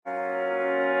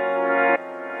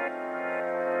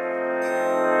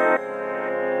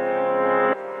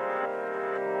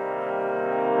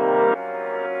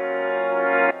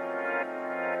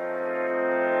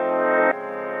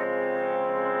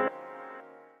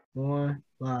One,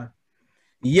 live.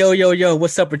 Yo, yo, yo,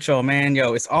 what's up with y'all, man?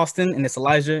 Yo, it's Austin and it's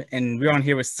Elijah, and we're on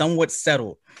here with Somewhat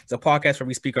Settled. It's a podcast where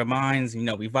we speak our minds, we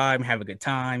vibe and have a good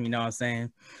time, you know what I'm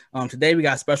saying? Today we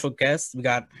got special guests. We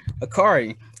got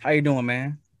Akari. How you doing,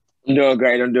 man? I'm doing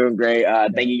great. I'm doing great.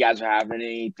 Thank you guys for having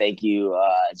me. Thank you.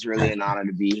 It's really an honor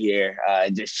to be here.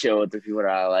 Just chill with the people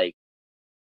that I like.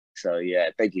 So yeah,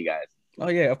 thank you guys. Oh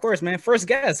yeah, of course, man. First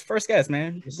guest,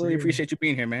 man. Yes, Really sir. appreciate you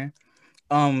being here, man.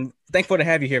 Thankful to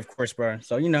have you here, of course, bro.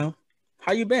 So,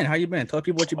 how you been? How you been? Tell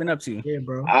people what you've been up to. Yeah,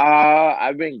 bro.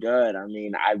 I've been good. I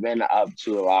mean, I've been up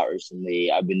to a lot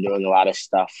recently. I've been doing a lot of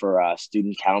stuff for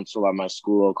student council at my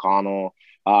school, O'Connell.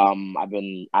 I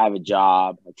have a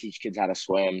job. I teach kids how to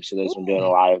swim, so there's been doing a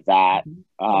lot of that.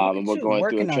 Oh, look at And we're you going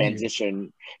through a working out here.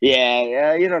 transition.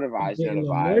 Yeah, you know the vibes, you know the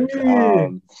Getting vibes. your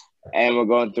money. And we're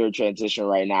going through a transition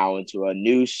right now into a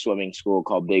new swimming school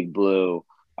called Big Blue.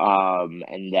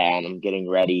 And then I'm getting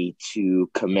ready to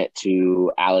commit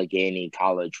to Allegheny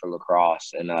College for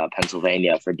lacrosse in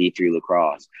Pennsylvania for D3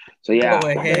 lacrosse. So yeah, Go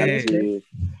ahead.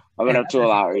 I've been up to a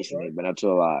lot recently. Been up to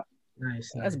a lot.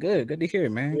 Nice. That's good. Good to hear,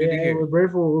 man. Good Yeah, to hey, hear. we're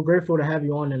grateful. We're grateful to have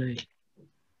you on tonight.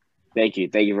 Thank you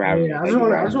for having me. Yeah, Thank you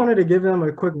for I just having me. wanted to give them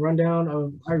a quick rundown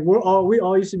of like we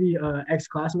all used to be ex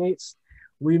classmates.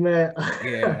 We met.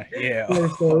 Yeah. Yeah,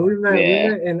 so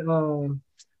Yeah.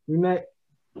 we met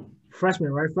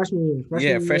freshman, right? Freshman year.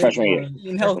 Yeah, Freshman year.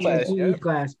 in health class. PE Yeah.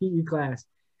 class, PE class,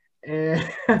 and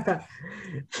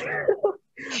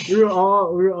we were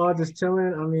all just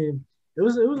chilling. I mean, it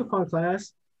was a fun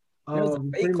class. It was a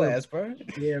Pretty fake much, class, bro.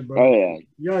 yeah, bro. Oh yeah.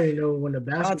 You already know when the How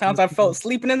many basketball times I felt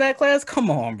sleeping in that class? Come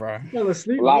on, bro. fell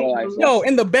asleep. A lot of bro. life Yo,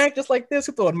 in the back, just like this,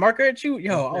 who throw a marker at you?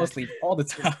 Yo, I was asleep all the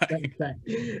time. Fact.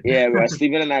 Yeah, but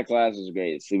sleeping in that class was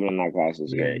great. Sleeping in that class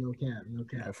was Yeah, great. no cap, no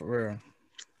cap. Yeah, for real.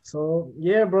 So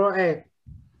yeah, bro. Hey,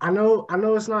 I know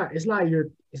it's not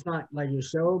like your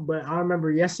show, but I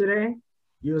remember yesterday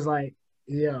you was like,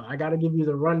 yeah, I gotta give you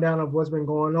the rundown of what's been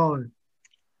going on.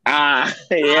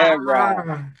 Yeah,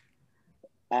 bro.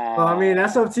 Ah. So I mean,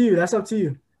 that's up to you. That's up to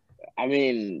you. I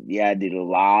mean, yeah, I did a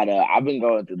lot of. I've been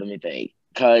going through. Let me think,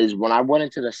 because when I went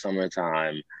into the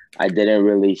summertime, I didn't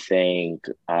really think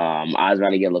I was about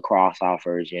to get lacrosse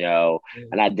offers, and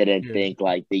I didn't Yeah. think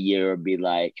like the year would be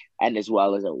like and as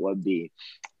well as it would be.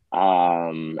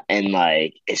 And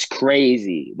like it's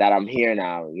crazy that I'm here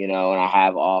now, and I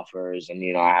have offers and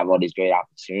I have all these great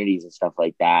opportunities and stuff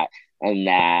like that, and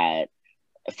that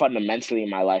fundamentally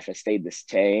my life has stayed the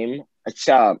same.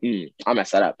 I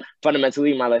messed that up.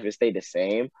 Fundamentally, my life has stayed the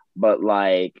same, but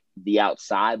like the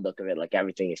outside look of it, like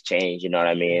everything has changed. You know what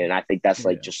I mean? And I think that's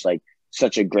like Yeah. just like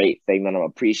such a great thing that I'm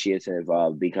appreciative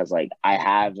of because like I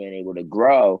have been able to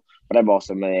grow, but I've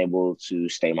also been able to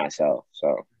stay myself.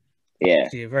 So yeah,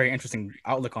 See a very interesting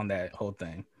outlook on that whole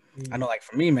thing. Yeah. I know, like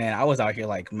for me, man, I was out here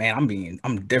like, man,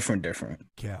 I'm different.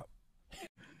 Cap.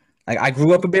 Like I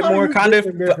grew up a bit How more, you kind of.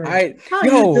 different? But I, How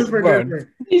you yo, different, bro, different?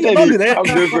 he said don't do that. I'm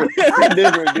different. I'm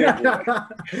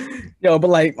different. Yo, but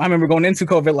like I remember going into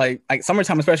COVID, like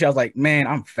summertime especially, I was like, man,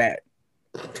 I'm fat.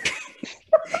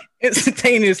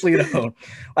 Instantaneously though,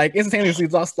 like instantaneously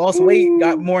lost weight,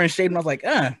 got more in shape, and I was like,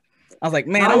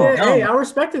 man, Nah, I'm yeah, dumb. hey, I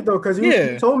respect it though, because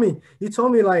Yeah. you told me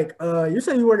like you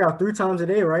said you work out 3 times a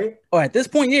day, right? Oh, at this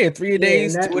point, yeah, 3 Yeah,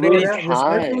 days, and that, 2 bro, days. that Time.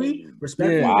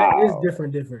 respectfully, Yeah. that is Wow.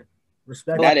 different.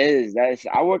 Respect. That is.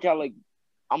 I work out like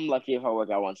I'm lucky if I work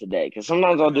out once a day because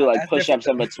sometimes I'll do like That's push-ups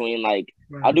in different. between. Like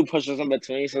Right. I'll do push-ups in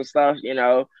between some stuff, But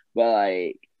like,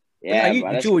 But yeah, you,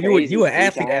 bro, that's you crazy. you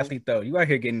an 3 times. athlete though. You out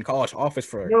here getting college offers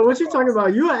for. Bro, what you talking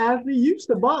about? You an athlete? You used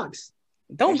to box.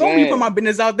 Don't I'm be putting saying. my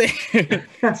business out there.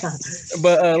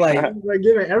 But like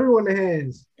giving everyone the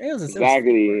hands. it was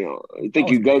Exactly. You think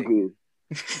was you big. Goku?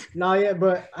 No, yeah,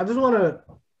 but I just want to,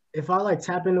 if I like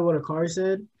tap into what Akari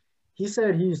said, he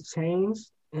said he's changed,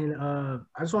 and I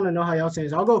just want to know how y'all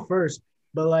changed. I'll go first,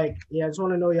 but like, yeah, I just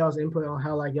want to know y'all's input on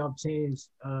how like y'all changed,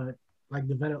 like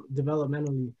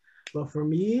developmentally. But for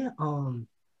me, I don't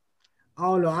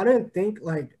know. I didn't think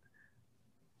like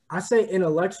I say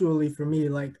intellectually for me,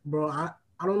 like, bro, I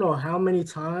don't know how many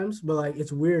times, but like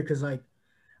it's weird because like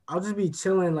I'll just be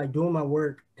chilling, like doing my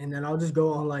work, and then I'll just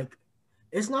go on like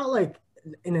it's not like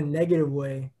in a negative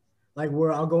way, like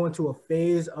where I'll go into a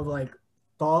phase of like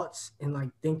thoughts and like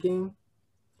thinking,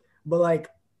 but like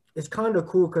it's kind of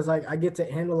cool because like I get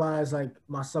to analyze like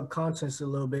my subconscious a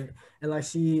little bit and like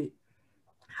see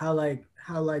the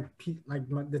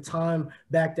time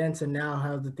back then to now,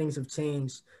 how the things have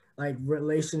changed, like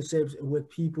relationships with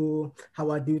people, how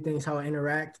I do things, how I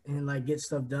interact and like get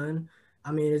stuff done.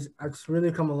 I mean, it's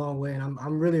really come a long way, and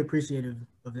I'm really appreciative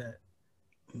of that.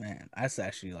 man. That's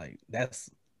actually like that's.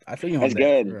 I feel you on That's that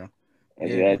for good. real.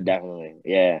 Yeah, definitely.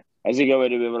 Yeah. That's a good way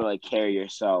to be able to like carry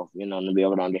yourself, you know, and to be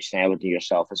able to understand within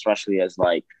yourself, especially as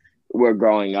like we're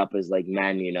growing up as like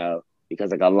men, you know,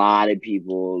 because like a lot of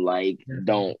people like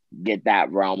don't get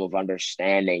that realm of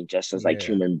understanding just as like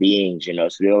human beings, you know.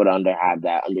 So to be able to have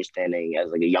that understanding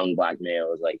as like a young Black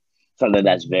male is like something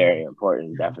that's very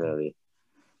important, definitely.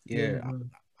 Yeah.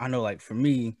 I know, like for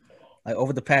me, like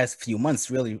over the past few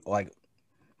months, really, like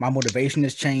my motivation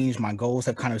has changed. My goals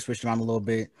have kind of switched around a little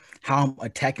bit. How I'm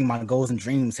attacking my goals and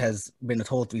dreams has been a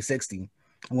total 360.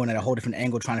 I'm going at a whole different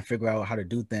angle, trying to figure out how to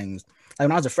do things. Like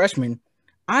when I was a freshman,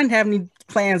 I didn't have any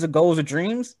plans or goals or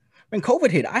dreams. When COVID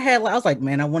hit, I was like,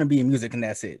 man, I want to be in music, and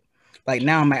that's it. Like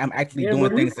now, I'm actually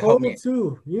doing things to help me.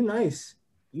 Too. You nice.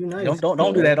 You nice.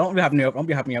 Don't do that. Don't be hyping me up. Don't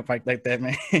be hyping me up like that,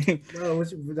 man. Bro,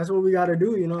 that's what we gotta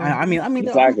do, you know. I mean,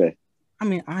 exactly.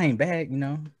 I ain't bad, you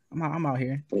know. I'm out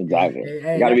here. Exactly.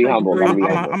 Hey, gotta be humble.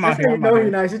 I'm out here. He know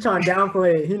he's nice. He's trying to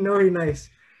downplay it. He know he's nice.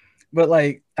 But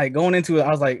like going into it, I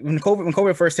was like, when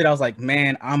COVID first hit, I was like,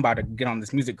 man, I'm about to get on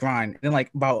this music grind. And then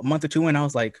like about a month or two in, I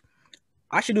was like,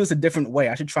 I should do this a different way.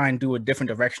 I should try and do a different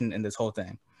direction in this whole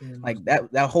thing. Yeah, like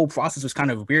that whole process was kind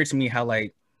of weird to me. How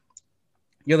like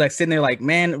you're like sitting there like,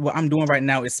 man, what I'm doing right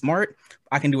now is smart.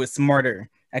 I can do it smarter.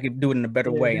 I can do it in a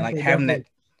better way. And like having that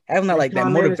like that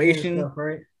motivation. Stuff,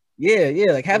 right?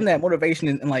 Yeah, like having that motivation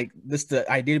and like this the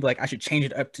idea to be like I should change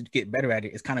it up to get better at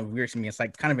it is kind of weird to me. It's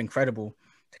like kind of incredible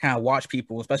to kind of watch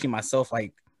people, especially myself,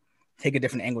 like take a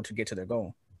different angle to get to their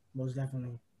goal. Most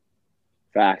definitely.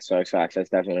 Facts. That's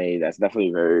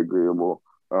definitely very agreeable.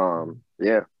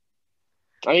 Yeah.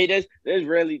 I mean, there's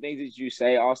really things that you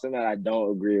say, Austin, that I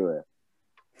don't agree with.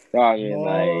 So I mean,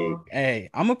 like, hey,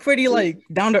 I'm a pretty like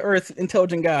down to earth,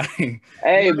 intelligent guy.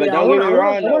 Hey, but don't get me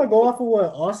wrong. I want to go off of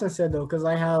what Austin said though, because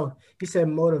like how he said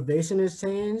motivation has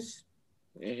changed.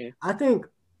 Mm-hmm. I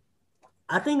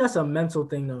think that's a mental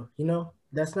thing though. You know,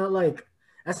 that's not like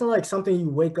something you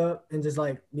wake up and just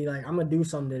like be like, I'm gonna do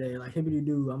something today. Like hippity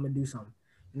do, I'm gonna do something.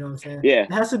 You know what I'm saying? Yeah.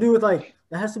 It has to do with like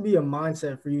that has to be a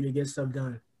mindset for you to get stuff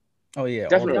done. Oh yeah,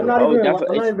 definitely. I'm not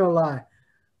even gonna lie.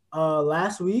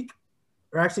 Last week.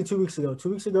 Or actually 2 weeks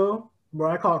ago,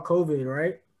 bro, I caught COVID,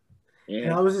 right? Yeah,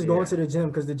 and I was just going to the gym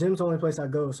because the gym's the only place I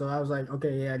go. So I was like,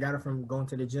 okay, yeah, I got it from going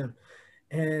to the gym.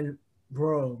 And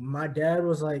bro, my dad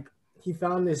was like, he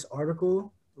found this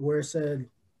article where it said,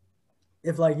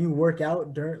 if like you work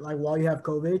out during like while you have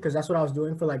COVID, because that's what I was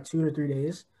doing for like 2 to 3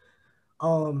 days,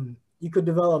 you could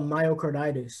develop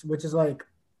myocarditis, which is like,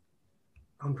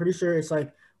 I'm pretty sure it's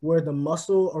like where the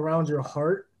muscle around your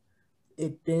heart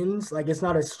it thins, like it's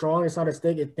not as strong, it's not as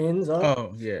thick, it thins up.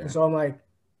 Oh yeah. And so I'm like,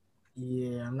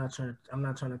 yeah, I'm not trying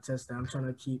to test that. I'm trying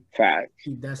to keep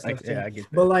that stuff. I get that.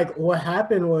 But like what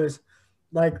happened was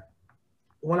like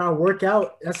when I work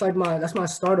out, that's my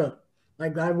startup.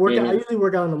 Like I usually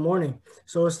work out in the morning.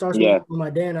 So it starts with my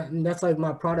day and that's like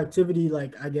my productivity,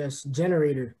 like I guess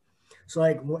generator. So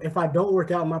like if I don't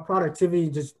work out, my productivity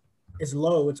just is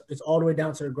low. It's all the way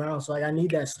down to the ground. So like I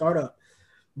need that startup.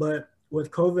 But with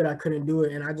COVID, I couldn't do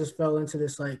it. And I just fell into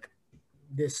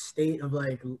this state of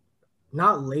like,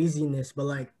 not laziness, but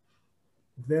like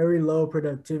very low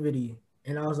productivity.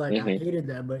 And I was like, I hated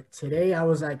that. But today I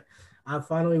was like, I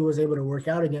finally was able to work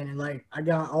out again. And like, I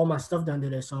got all my stuff done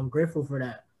today. So I'm grateful for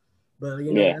that. But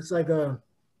you know, that's like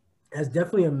that's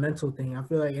definitely a mental thing. I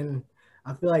feel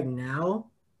like now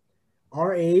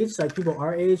our age, like people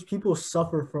our age, people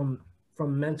suffer from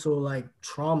mental like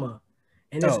trauma.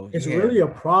 And it's really a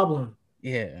problem.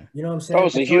 Yeah. You know what I'm saying? Oh,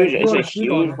 it's a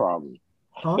huge problem.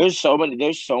 Huh? There's so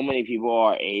many people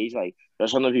our age. Like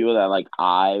there's some of the people that like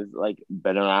I've like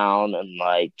been around and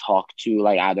like talked to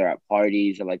like either at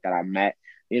parties or like that I met.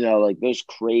 You know, like there's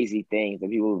crazy things that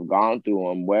people have gone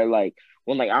through and where like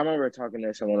when like I remember talking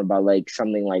to someone about like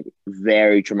something like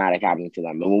very traumatic happening to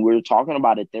them. And when we were talking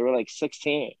about it, they were like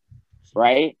 16,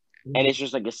 right? And it's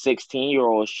just like a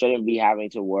 16-year-old shouldn't be having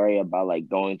to worry about like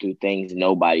going through things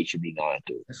nobody should be going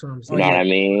through. That's what I'm saying. You know what I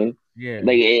mean? Yeah.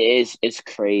 Like it's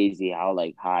crazy how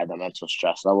like high the mental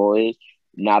stress level is,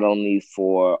 not only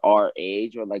for our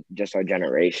age or like just our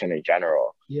generation in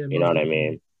general. Yeah, you know what I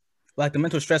mean? Like the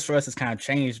mental stress for us has kind of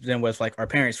changed than what's like our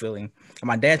parents feeling. And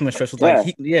my dad's mental stress was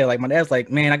like, like my dad's like,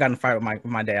 man, I got in a fight with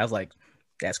my dad. I was like,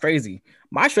 that's crazy.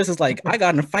 My stress is like, I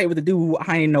got in a fight with a dude who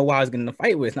I didn't know why I was getting in a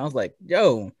fight with. And I was like,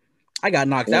 yo, I got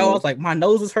knocked out. I was like, my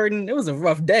nose was hurting. It was a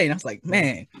rough day. And I was like,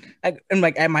 man, and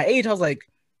like at my age, I was like,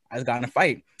 I just got in a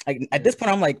fight. Like at this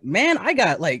point, I'm like, man, I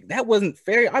got like, that wasn't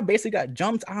fair. I basically got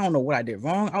jumped. I don't know what I did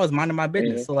wrong. I was minding my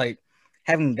business. So like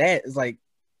having that is like,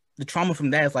 the trauma from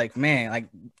that is like, man, like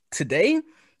today,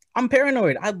 I'm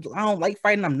paranoid. I don't like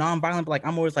fighting. I'm non-violent, but like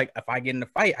I'm always like, if I get in a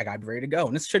fight, I gotta be ready to go.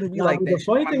 And this shouldn't be Nah, like but that. the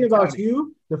funny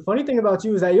thing about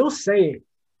you is that you'll say it.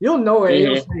 You'll know it.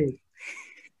 You'll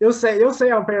say it. You'll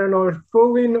say I'm paranoid,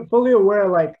 fully aware,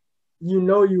 like you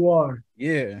know you are.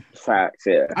 Yeah. Facts.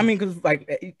 Yeah. I mean, because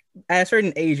like at a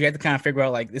certain age, you have to kind of figure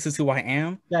out like this is who I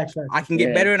am. Facts. I can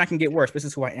get better and I can get worse. This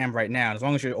is who I am right now. As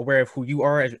long as you're aware of who you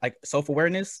are, as like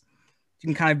self-awareness, you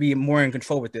can kind of be more in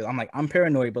control with it. I'm like, I'm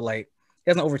paranoid, but like it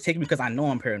doesn't overtake me because I know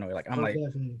I'm paranoid. Like I'm like,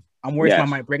 Definitely. I'm worried someone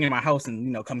might break into my house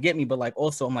and come get me. But like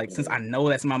also, I'm like, since I know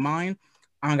that's in my mind,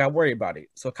 I don't gotta worry about it.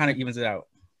 So it kind of evens it out.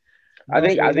 I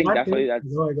think definitely that's.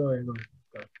 Go ahead.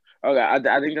 Okay,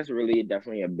 I think that's really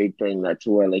definitely a big thing that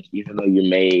where like even though you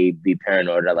may be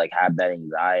paranoid or like have that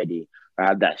anxiety or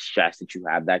have that stress, that you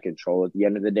have that control at the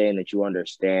end of the day, and that you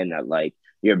understand that like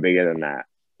you're bigger than that.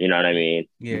 You know what I mean?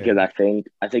 Yeah. Because I think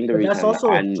the but reason that's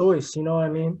also a choice. You know what I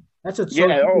mean? That's a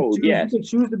choice. Yeah. You can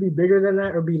choose to be bigger than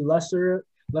that or be lesser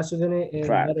than it and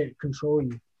let it control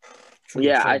you. True.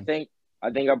 I think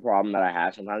a problem that I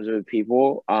have sometimes with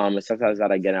people, and sometimes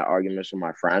that I get in arguments with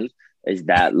my friends, is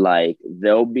that like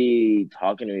they'll be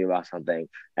talking to me about something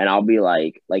and I'll be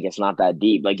like it's not that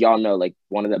deep. Like y'all know, like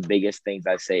one of the biggest things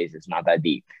I say is it's not that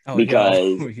deep.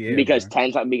 Because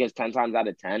 10 times out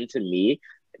of 10 to me,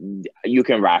 you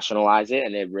can rationalize it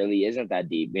and it really isn't that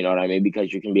deep. You know what I mean?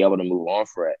 Because you can be able to move on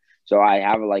for it. So I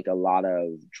have like a lot of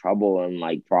trouble and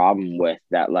like problem with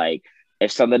that. Like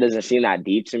if something doesn't seem that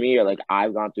deep to me, or like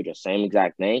I've gone through the same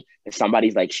exact thing, if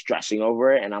somebody's like stressing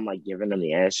over it and I'm like giving them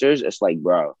the answers, it's like,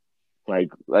 bro, like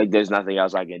there's nothing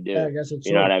else I can do.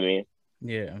 You know what I mean?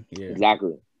 Yeah.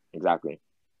 Exactly.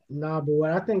 Nah, but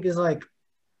what I think is like,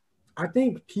 I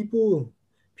think people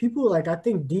like, I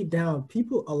think deep down,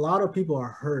 a lot of people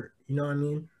are hurt. You know what I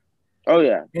mean? Oh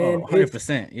yeah. And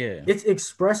 100%. Yeah. It's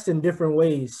expressed in different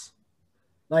ways.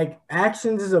 Like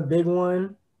actions is a big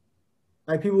one.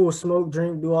 Like people will smoke,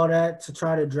 drink, do all that to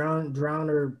try to drown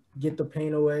or get the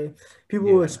pain away.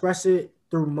 People will express it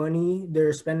through money,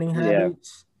 their spending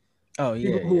habits. Oh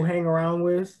yeah. People who they hang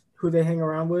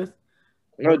around with.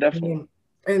 No, definitely.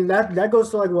 And that goes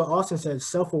to like what Austin said,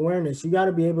 self-awareness. You got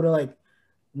to be able to like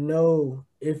know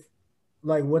if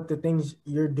like what the things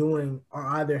you're doing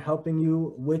are either helping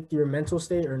you with your mental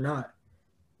state or not.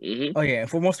 Mm-hmm. Oh yeah.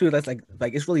 For most people, that's like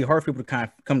it's really hard for people to kind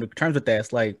of come to terms with that.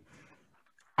 It's like,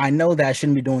 I know that I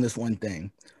shouldn't be doing this one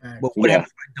thing, but what happens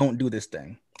if I don't do this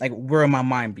thing? Like, where will my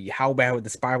mind be? How bad would the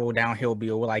spiral downhill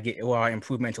be, or will I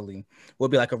improve mentally? Will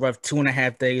it be like a rough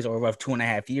 2.5 days or a rough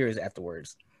 2.5 years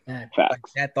afterwards? Like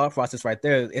that thought process right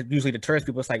there, it usually deters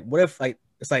people. It's like, what if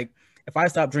if I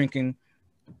stop drinking,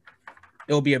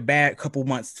 it'll be a bad couple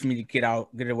months for me to get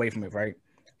away from it, right?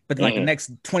 But then, like the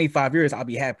next 25 years, I'll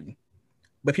be happy.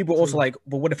 But people also like,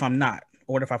 well, what if I'm not?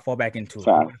 Or what if I fall back into it?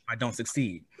 Or what if I don't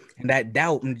succeed? And that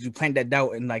doubt, and you plant that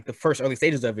doubt in like the first early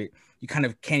stages of it, you kind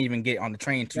of can't even get on the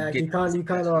train to get. You kind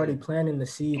of already planting the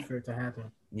seed for it to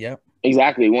happen. Yep.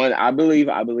 Exactly. I believe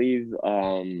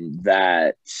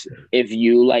that if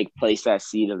you like place that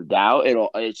seed of doubt,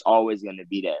 it's always going to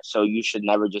be there. So you should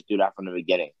never just do that from the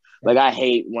beginning. Like I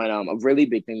hate when a really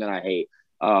big thing that I hate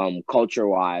culture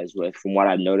wise from what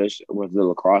I've noticed with the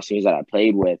lacrosse teams that I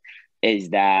played with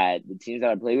is that the teams that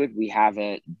I played with, we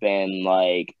haven't been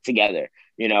like together.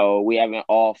 You know, we haven't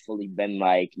all fully been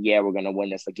like, yeah, we're going to win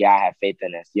this. Like, yeah, I have faith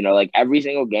in this. You know, like every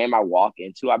single game I walk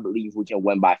into, I believe we can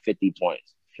win by 50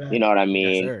 points. You know what I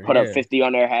mean? Yes, put up 50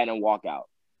 on their head and walk out,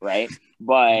 right?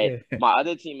 But my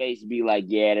other teammates be like,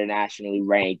 yeah, they're nationally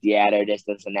ranked. Yeah, they're this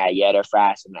and that. Yeah, they're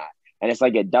fast and that. And it's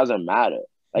like, it doesn't matter.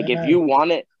 Like, if you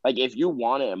want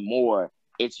it more,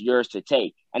 it's yours to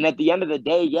take. And at the end of the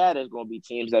day, yeah, there's going to be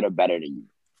teams that are better than you,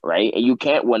 right? And you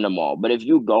can't win them all. But if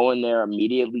you go in there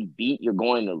immediately beat, you're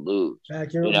going to lose.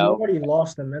 You already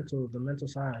lost the mental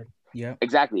side. Yeah,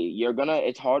 exactly.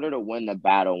 It's harder to win the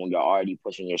battle when you're already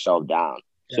pushing yourself down.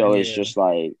 So it's just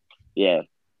like, yeah.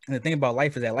 And the thing about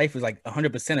life is that life is like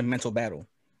 100% a mental battle.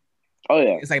 Oh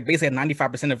yeah. It's like basically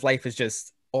 95% of life is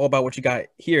just all about what you got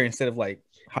here instead of like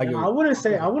how you. I wouldn't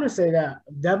say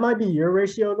that might be your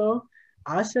ratio though.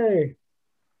 I say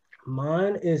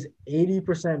mine is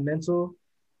 80% mental,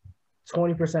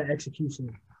 20%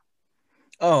 execution.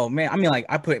 Oh man, I mean, like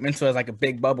I put mental as like a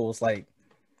big bubble. It's like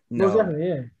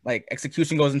like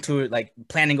execution goes into it, like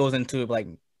planning goes into it, like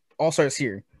all starts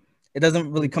here. It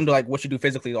doesn't really come to like what you do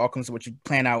physically. It all comes to what you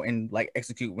plan out and like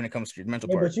execute when it comes to your mental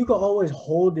part. But you can always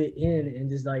hold it in and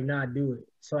just like not do it.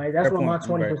 So like that's what my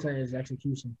 20% is,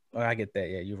 execution. Oh, I get that.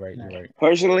 Yeah, you're right. You're right.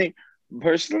 Personally,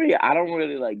 I don't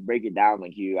really like break it down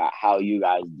like how you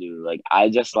guys do. Like I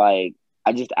just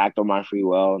act on my free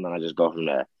will and then I just go from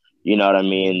there. You know what I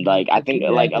mean? Like I think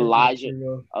like Elijah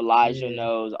Yeah.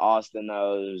 knows, Austin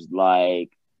knows, like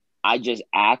I just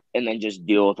act and then just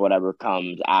deal with whatever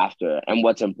comes after. And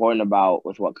what's important about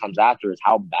with what comes after is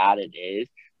how bad it is.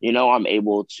 You know, I'm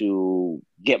able to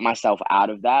get myself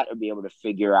out of that or be able to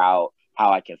figure out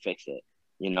how I can fix it.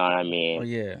 You know what I mean? Oh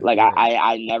yeah. Like yeah.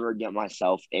 I never get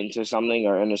myself into something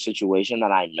or in a situation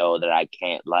that I know that I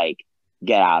can't like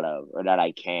get out of or that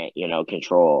I can't, you know,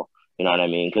 control. You know what I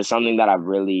mean? Because something that I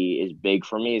really is big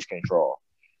for me is control.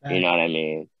 You know what I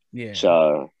mean? Yeah.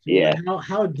 So yeah. Like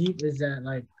how deep is that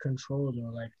like control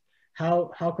though? Like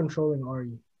how controlling are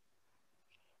you?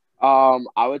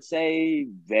 I would say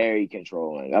very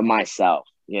controlling of myself,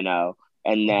 you know,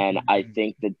 and then I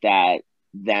think that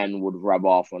then would rub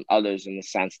off on others in the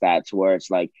sense that to where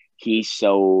it's like he's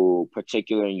so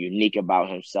particular and unique about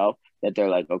himself that they're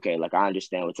like, okay, like I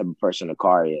understand what type of person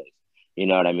Akari is, you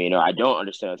know what I mean, or I don't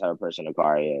understand what type of person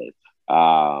Akari is.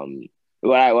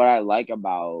 What I like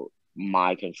about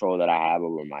my control that I have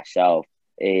over myself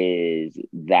is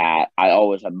that I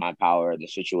always have my power in the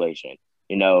situation.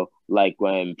 You know, like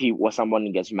when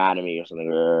someone gets mad at me or something,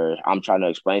 or I'm trying to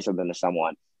explain something to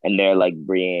someone and they're like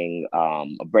being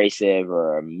abrasive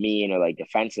or mean or like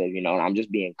defensive, you know, and I'm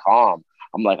just being calm.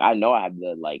 I'm like, I know I have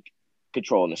the like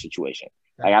control in the situation.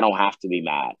 Like I don't have to be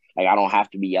mad. Like I don't have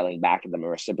to be yelling back at them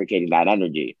or reciprocating that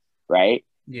energy, right?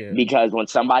 Yeah. Because when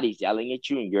somebody's yelling at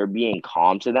you and you're being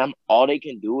calm to them, all they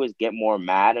can do is get more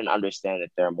mad and understand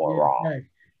that they're more wrong. Right.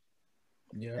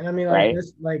 Yeah. And I mean, like, right?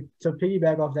 it's like to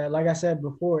piggyback off that, like I said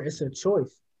before, it's a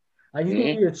choice. Like you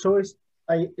can be a choice.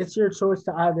 Like it's your choice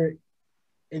to either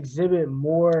exhibit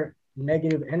more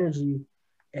negative energy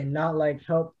and not like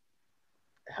help,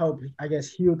 I guess,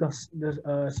 heal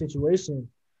the situation.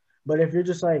 But if you're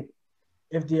just like,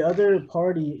 if the other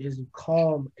party is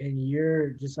calm and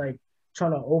you're just like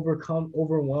trying to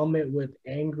overwhelm it with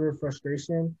anger,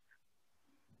 frustration,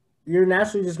 you're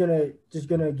naturally just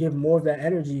gonna give more of that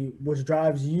energy, which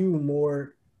drives you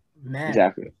more mad.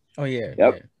 Exactly. Oh yeah.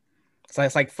 Yep. Yeah. So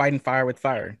it's like fighting fire with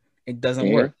fire. It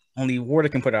doesn't work. Only water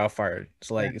can put out fire.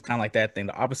 So like it's kind of like that thing.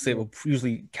 The opposite will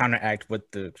usually counteract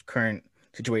what the current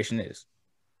situation is.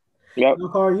 Yep.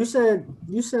 Carl, you said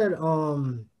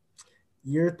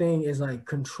your thing is like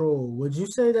control. Would you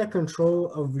say that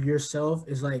control of yourself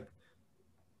is like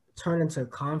turn into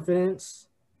confidence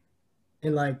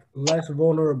and like less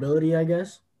vulnerability, I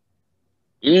guess?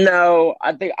 No,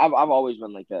 I think I've always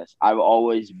been like this. I've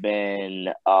always been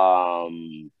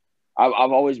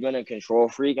I've always been a control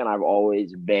freak and I've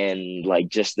always been like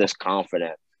just this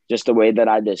confident. Just the way that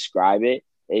I describe it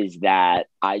is that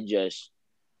I just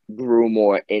grew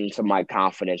more into my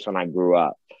confidence when I grew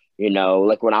up. You know,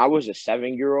 like when I was a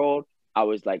 7-year-old, I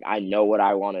was like, I know what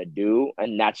I want to do,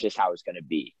 and that's just how it's gonna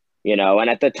be. You know, and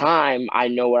at the time, I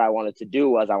know what I wanted to do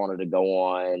was I wanted to go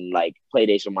on like play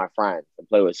dates with my friends and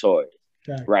play with toys,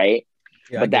 right?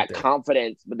 Yeah, but that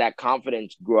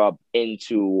confidence grew up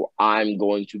into I'm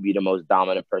going to be the most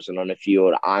dominant person on the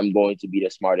field. I'm going to be the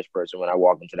smartest person when I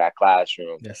walk into that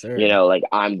classroom. Yes, sir. You know, like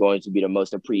I'm going to be the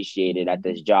most appreciated at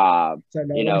this job.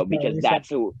 You know, because that's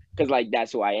who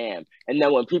I am. And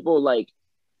then when people like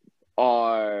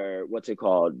are what's it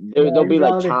called? There'll be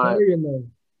like time.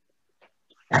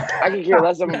 I can care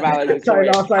less of a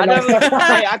valedictorian.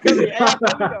 I could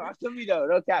be though.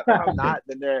 No cap. If I'm not,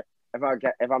 then they're.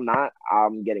 If I'm not,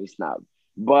 I'm getting snubbed.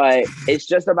 But it's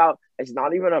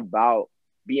not even about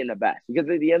being the best, because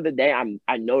at the end of the day,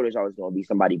 I know there's always going to be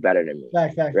somebody better than me,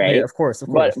 right? Yeah, of course.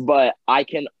 But I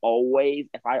can always,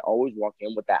 if I always walk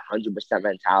in with that 100%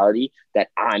 mentality that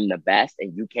I'm the best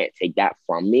and you can't take that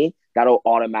from me, that'll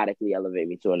automatically elevate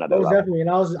me to another level. Definitely, and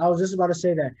I was just about to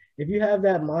say that if you have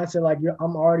that mindset, like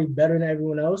I'm already better than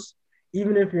everyone else,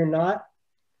 even if you're not.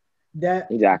 That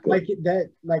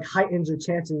heightens your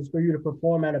chances for you to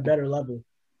perform at a better level.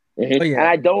 Mm-hmm. Oh,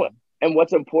 yeah. And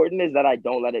what's important is that I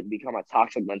don't let it become a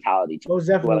toxic mentality to where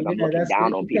like I'm looking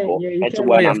down on people. And to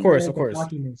where of course.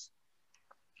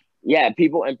 Yeah,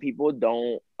 people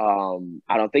don't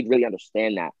I don't think really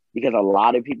understand that, because a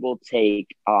lot of people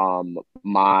take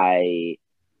my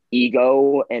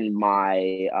ego and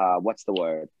my what's the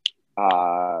word?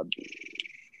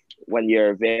 When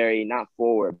you're very not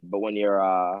forward, but when you're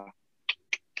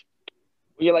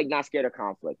like not scared of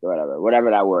conflict or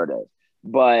whatever that word is.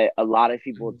 But a lot of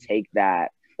people take that.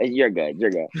 You're good.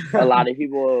 A lot of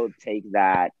people take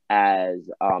that as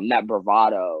that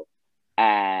bravado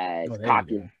as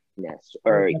cockiness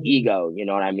or ego. You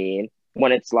know what I mean?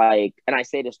 When it's like, and I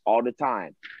say this all the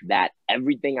time, that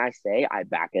everything I say, I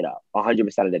back it up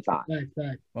 100% of the time.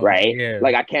 Right?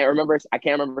 Like I can't remember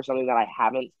something that I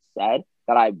haven't said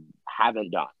that I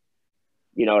haven't done.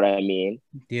 You know what I mean?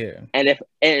 Yeah.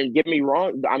 And get me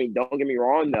wrong. I mean, don't get me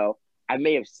wrong though. I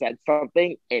may have said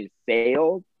something and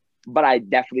failed, but I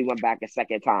definitely went back a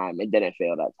second time and didn't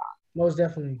fail that time. Most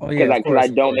definitely. Oh yeah, Because I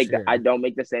don't course, I don't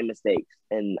make the same mistakes,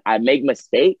 and I make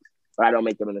mistakes, but I don't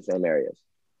make them in the same areas.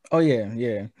 Oh yeah,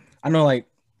 yeah. I know. Like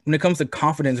when it comes to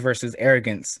confidence versus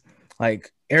arrogance,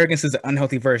 like arrogance is an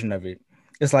unhealthy version of it.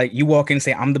 It's like you walk in and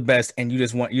say I'm the best, and you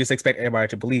just expect everybody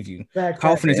to believe you.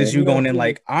 Confidence is you going in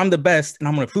like I'm the best, and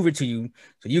I'm going to prove it to you,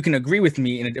 so you can agree with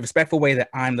me in a respectful way that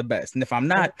I'm the best. And if I'm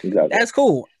not, that's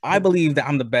cool. I believe that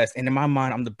I'm the best, and in my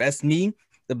mind, I'm the best me,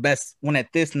 the best one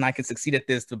at this, and I can succeed at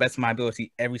this, the best of my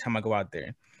ability every time I go out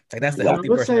there. It's like that's the healthy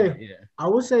version. I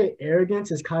would say arrogance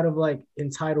is kind of like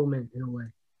entitlement in a way.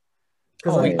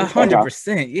 Oh, like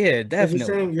 100%, yeah,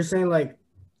 definitely. You're saying like,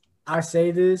 I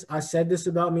said this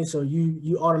about me, so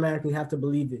you automatically have to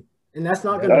believe it, and that's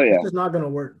not gonna. It's just not gonna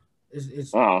work.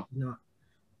 It's not.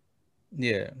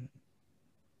 Yeah.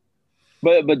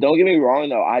 But don't get me wrong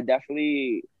though. I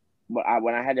definitely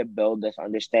when I had to build this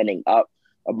understanding up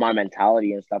of my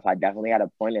mentality and stuff, I definitely had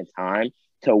a point in time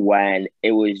to when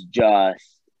it was just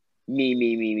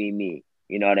me.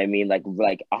 You know what I mean? Like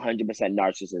 100%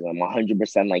 narcissism,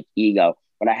 100% like ego.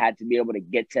 But I had to be able to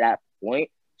get to that point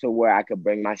to where I could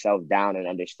bring myself down and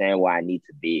understand where I need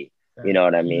to be. You know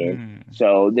what I mean?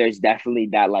 So there's definitely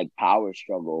that like power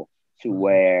struggle to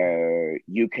where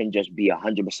you can just be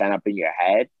 100% up in your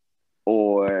head,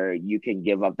 or you can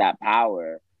give up that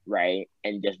power, right?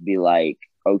 And just be like,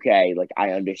 okay, like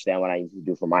I understand what I need to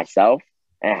do for myself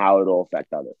and how it'll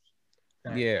affect others.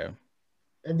 Yeah.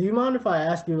 And do you mind if I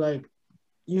ask you, like,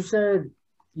 you said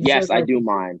yes, like, I do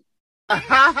mind.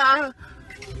 Huh?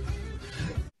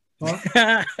 You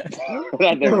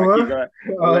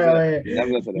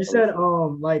said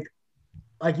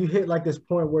like you hit like this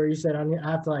point where you said I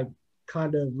have to like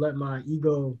kind of let my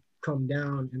ego come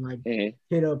down and like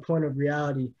hit a point of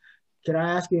reality. Can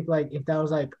I ask you if that was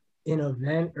like an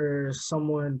event or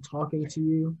someone talking to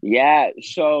you? Yeah,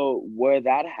 so where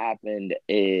that happened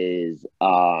is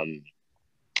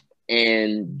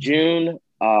in June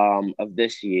of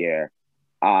this year,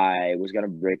 I was gonna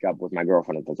break up with my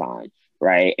girlfriend at the time,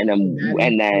 right? And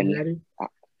then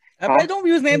I don't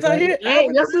use names out here.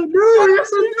 Yes, I do.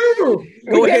 Yes, I do.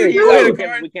 Go ahead.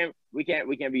 We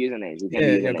can't be using names.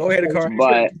 Go ahead, Car.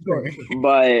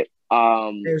 But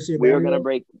we were gonna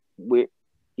break. Anyway.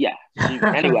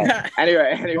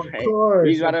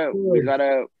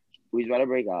 We gotta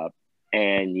break up,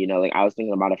 and you know, like I was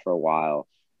thinking about it for a while,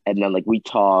 and then like we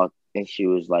talked, and she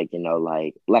was like, you know,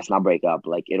 like let's not break up,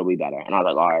 like it'll be better, and I was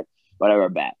like, all right, whatever,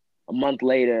 bet. A month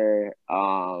later,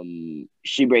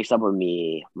 she breaks up with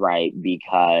me, right?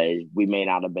 Because we may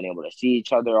not have been able to see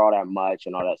each other all that much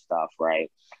and all that stuff,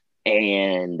 right?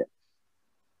 And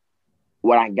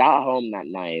when I got home that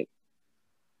night,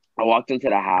 I walked into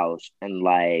the house and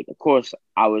like, of course,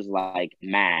 I was like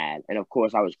mad. And of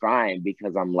course, I was crying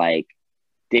because I'm like,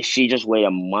 did she just wait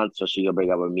a month so she could break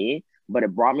up with me? But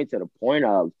it brought me to the point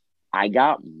of I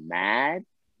got mad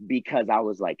because I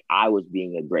was like, I was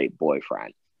being a great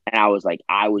boyfriend. And I was like,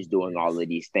 I was doing all of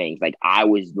these things. Like I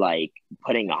was like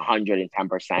putting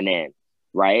 110% in,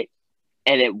 right?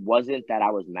 And it wasn't that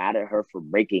I was mad at her for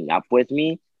breaking up with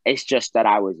me. It's just that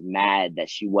I was mad that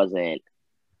she wasn't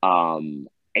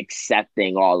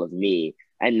accepting all of me,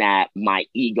 and that my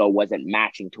ego wasn't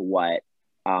matching to what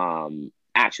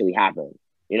actually happened.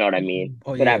 You know what I mean?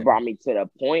 So that brought me to the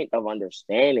point of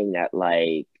understanding that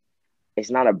like it's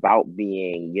not about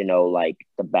being, you know, like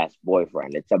the best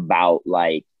boyfriend. It's about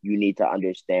like you need to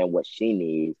understand what she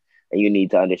needs, and you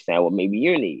need to understand what maybe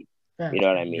you need. You know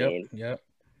what I mean? Yep.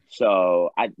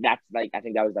 So I think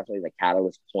that was definitely the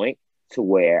catalyst point to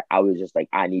where I was just like,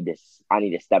 I need to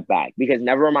step back, because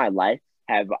never in my life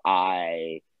have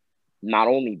I not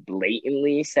only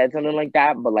blatantly said something like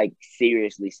that, but like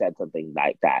seriously said something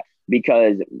like that.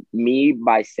 Because me,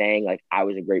 by saying like I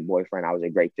was a great boyfriend, I was a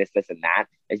great this and that,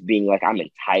 is being like I'm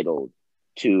entitled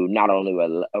to not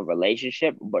only a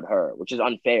relationship but her, which is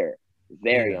unfair,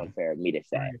 very unfair of me to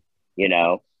say, you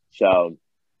know. So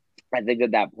I think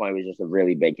at that point was just a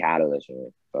really big catalyst for me.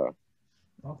 So,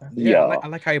 okay. Yeah, I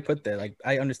like how you put that. Like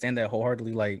I understand that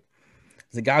wholeheartedly. Like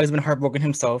as a guy who's been heartbroken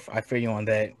himself, I feel you on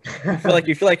that. You feel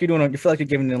like you're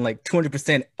giving them like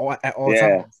 200% at all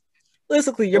times.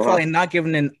 Basically, you're probably not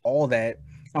giving in all that.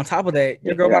 On top of that,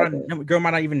 your girl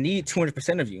might not even need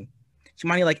 200% of you. She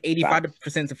might need like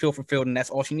 85% to feel fulfilled, and that's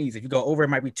all she needs. If you go over, it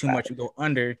might be too much. You go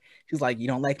under, she's like, you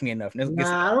don't like me enough. I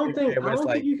don't think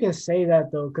you can say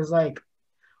that though, because like,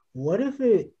 what if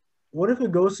it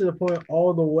goes to the point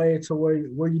all the way to where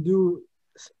you do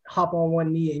hop on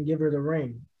one knee and give her the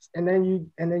ring?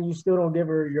 you still don't give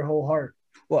her your whole heart.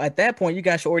 Well, at that point, you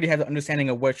guys should already have the understanding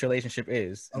of what your relationship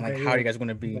is and like how you guys are going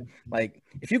to be. Okay. Like,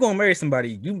 if you're going to marry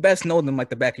somebody, you best know them like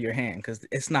the back of your hand because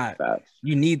it's not.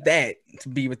 You need that to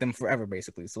be with them forever,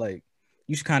 basically. So like,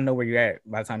 you should kind of know where you're at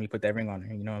by the time you put that ring on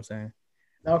her. You know what I'm saying?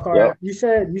 Now, Carl, you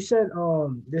said this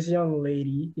young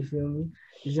lady, you feel me?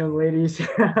 This young lady,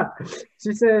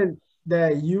 she said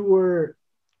that you were,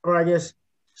 or I guess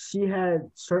she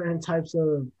had certain types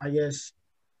of, I guess,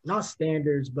 not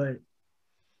standards, but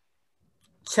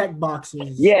check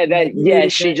boxes. Yeah,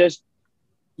 she just.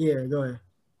 Yeah, go ahead.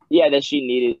 Yeah, that she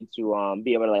needed to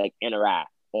be able to like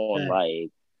interact on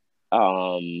like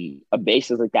a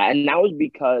basis like that, and that was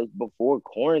because before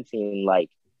quarantine, like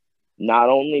not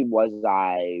only was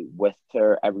I with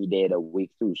her every day of the week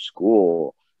through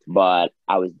school, but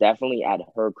I was definitely at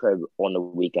her crib on the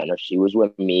weekend, or she was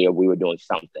with me, or we were doing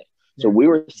something. So we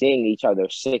were seeing each other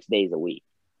 6 days a week,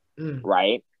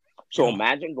 right? So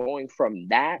imagine going from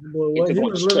that into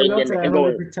going straight in and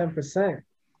going 10%.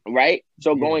 Right?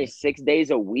 So going 6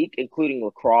 days a week, including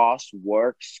lacrosse,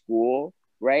 work, school,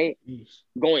 right?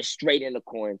 Going straight into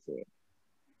quarantine.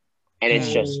 And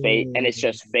it's just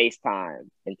FaceTime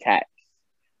and text,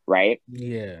 right?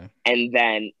 Yeah. And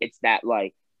then it's that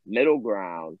like middle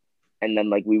ground. And then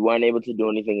like we weren't able to do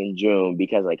anything in June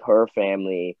because like her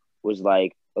family was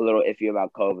like a little iffy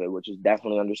about COVID, which is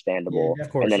definitely understandable. Yeah,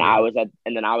 of course, and then I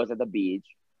was at the beach,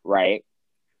 right?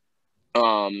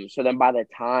 So then by the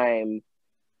time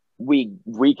we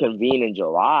reconvene in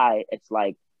July, it's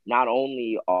like not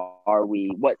only are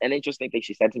we an interesting thing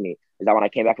she said to me is that when I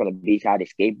came back from the beach, I had a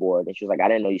skateboard, and she was like, "I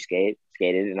didn't know you skated,"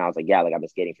 and I was like, "Yeah, like I've been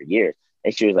skating for years."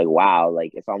 And she was like, "Wow,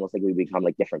 like it's almost like we become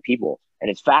like different people," and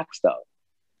it's facts though.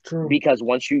 True. Because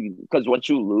once you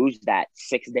lose that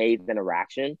 6 days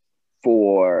interaction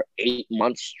for 8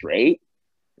 months straight,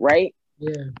 right?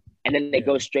 Yeah. And then they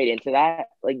go straight into that,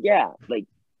 like like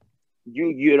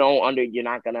you're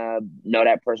not gonna know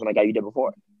that person like how you did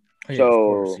before.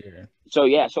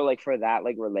 Yeah, so like for that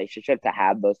like relationship to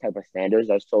have those type of standards,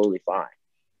 that's totally fine.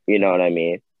 You know what I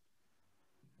mean?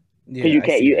 Because you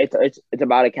can't. It's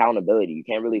about accountability. You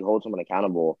can't really hold someone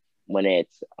accountable when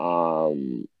it's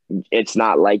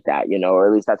not like that, you know, or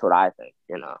at least that's what I think,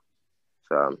 you know.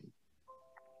 So,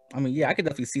 I mean, yeah, I could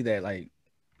definitely see that. Like,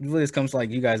 really, it comes to like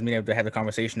you guys being able to have a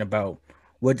conversation about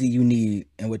what do you need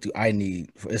and what do I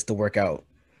need for this to work out,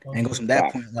 and goes from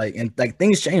that point. Like, and like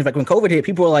things change. Like when COVID hit,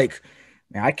 people were like,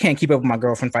 "Man, I can't keep up with my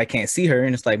girlfriend if I can't see her,"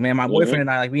 and it's like, "Man, my boyfriend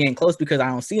and I like we ain't close because I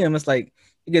don't see him." It's like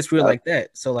it gets real like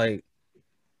that. So like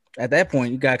at that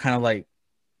point, you gotta kind of like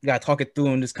you gotta talk it through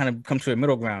and just kind of come to a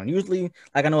middle ground. Usually,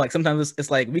 like I know, like sometimes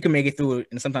it's like we can make it through it,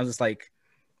 and sometimes it's like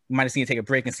we might just need to take a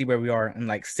break and see where we are in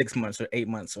like 6 months or 8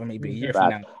 months or maybe a year from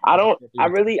now. I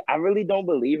really don't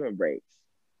believe in breaks.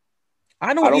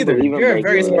 I don't either. You're a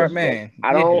very smart man.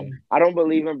 I don't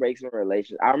believe in breaks in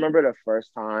relations. I remember the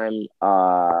first time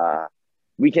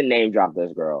we can name drop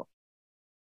this girl.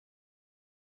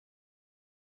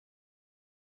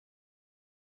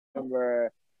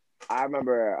 I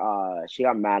remember she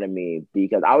got mad at me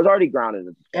because I was already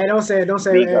grounded. Hey, don't say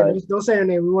her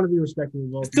name. We want to be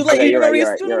respectful. It's too late. You're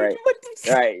right.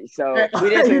 All right. So we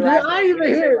didn't say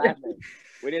last name.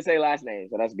 We didn't say last name,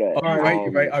 so that's good. You're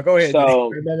right. Go ahead.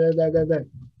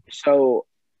 So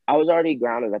I was already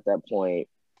grounded at that point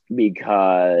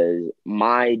because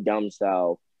my dumb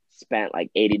self spent like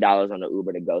 $80 on the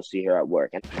Uber to go see her at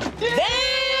work.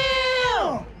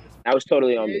 Damn! That was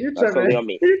totally on me. That's totally on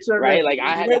me. Right? Like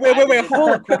I had wait.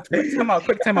 Hold on.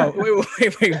 Quick time out. Wait.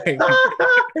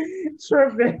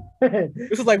 Tripping.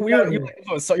 This is like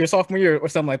your sophomore year or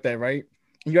something like that, right?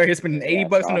 You out here spending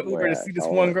 $80 on the Uber to see this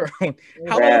one girl.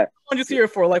 How long did you see her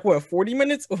for? Like what? 40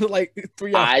 minutes or like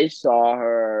 3 hours? I saw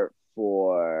her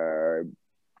for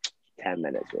 10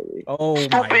 minutes, maybe. Oh my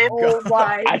god!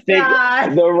 I think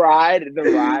the ride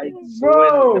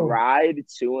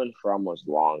to and from was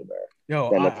longer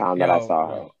than the time that I saw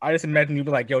her. I just imagine you'd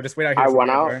be like, "Yo, just wait out here." I went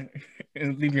out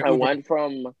and leave your Uber.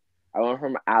 I went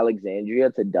from Alexandria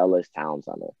to Dulles Town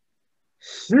Center.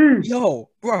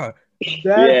 Yo, bro.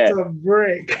 That's a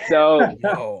break. So,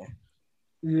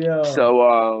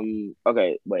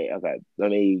 okay, wait,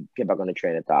 let me get back on the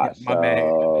train of thought. Yeah, my bad.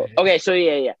 Okay,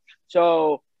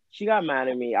 so she got mad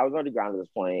at me. I was already grounded at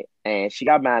this point, and she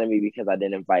got mad at me because I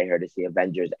didn't invite her to see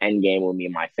Avengers Endgame with me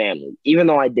and my family, even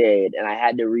though I did, and I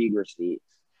had to read receipts,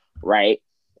 right?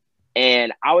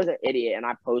 And I was an idiot, and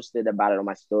I posted about it on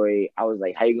my story. I was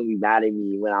like, "How you gonna be mad at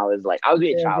me?" When I was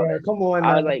being childish. Bro, come on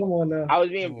now. I was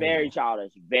being very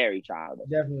childish.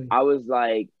 Definitely. I was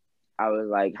like,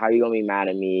 "How you gonna be mad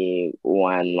at me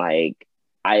when like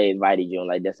I invited you and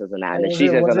like this isn't that. And then Was she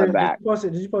it, says was on her it, back,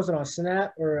 did you post it on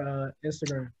Snap or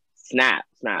Instagram? Snap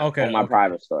Okay, on my okay.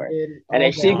 private story. And then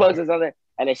Okay. she posted something,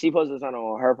 and then she posted something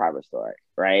on her private story,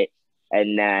 right?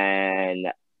 And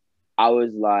then I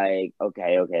was like,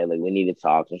 okay, like we need to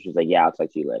talk. And she was like, yeah, I'll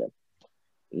talk to you later.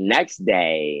 Next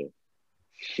day,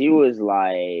 she was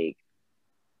like,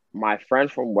 my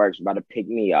friend from work's about to pick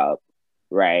me up,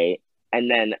 right? And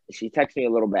then she texted me a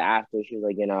little bit after. She was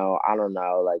like, you know, I don't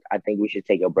know, like I think we should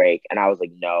take a break. And I was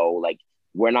like, no, like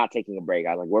we're not taking a break.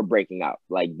 I was like, we're breaking up.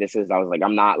 Like I was like,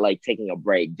 I'm not like taking a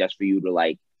break just for you to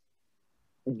like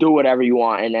do whatever you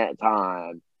want in that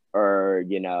time, or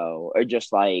you know, or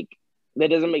just like that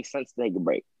doesn't make sense to take a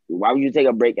break. Why would you take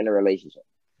a break in a relationship?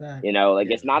 Fact. You know, like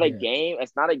Yeah, it's not a yeah. game.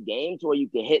 It's not a game to where you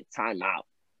can hit timeout.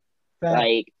 Fact.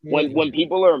 Like when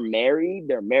people are married,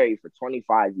 they're married for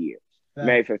 25 years, Fact.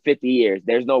 married for 50 years.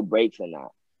 There's no breaks in that.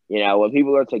 You know, when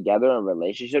people are together in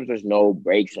relationships, there's no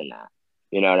breaks in that.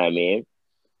 You know what I mean?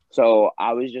 So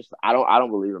I was just, I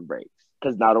don't believe in breaks,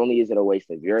 because not only is it a waste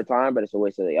of your time, but it's a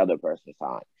waste of the other person's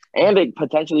time. And it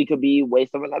potentially could be a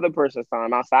waste of another person's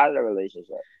time outside of the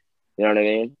relationship. You know what I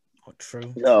mean? Oh,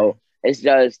 true. So it's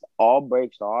just, all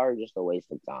breaks are just a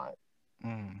waste of time.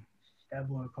 Mm. That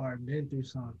boy Card been through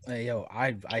something. Hey, yo,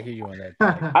 I hear you on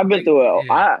that. I've been through it.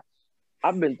 Yeah.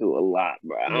 I've been through a lot,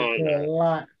 bro. I don't A know.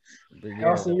 lot. Yeah.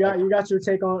 Austin, you got your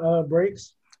take on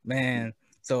breaks? Man,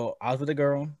 so I was with a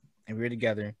girl and we were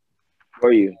together.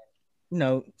 For you. You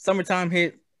know, summertime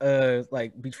hit,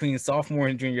 like between sophomore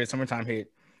and junior year, summertime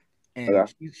hit. And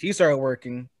Okay. she started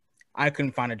working. I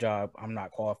couldn't find a job. I'm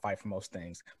not qualified for most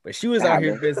things, but she was That out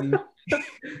here happens. busy.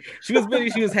 She was busy.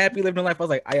 She was happy living her life. I was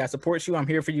like, I support you. I'm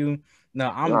here for you.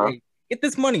 No, hey, get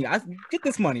this money. I get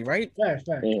this money, right? Fair.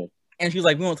 And she was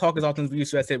like, we don't talk as often as we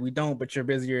used to. I said, we don't, but you're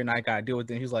busier and I gotta deal with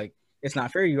it. And she's like, it's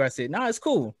not fair to you. I said, no, it's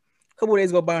cool. A couple of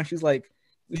days go by and she's like,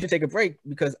 we should take a break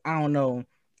because I don't know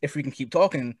if we can keep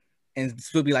talking and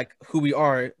still be like who we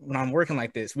are when I'm working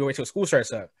like this. We wait till school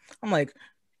starts up. I'm like,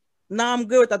 nah, I'm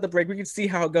good without the break. We can see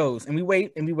how it goes. And we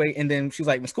wait. And then she's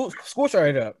like, when school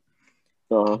started up,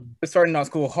 starting out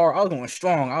school hard. I was going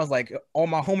strong. I was like, all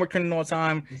my homework turning all the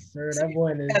time. Sir, that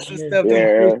boy Stuff,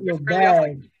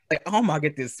 like, oh my,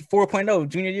 get this 4.0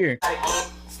 junior year.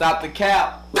 Stop the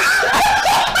cap.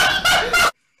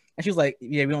 And she was like,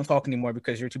 yeah, we don't talk anymore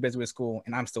because you're too busy with school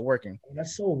and I'm still working.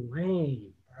 That's so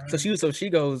lame, bro. So she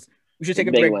goes, we should take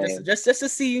a break just to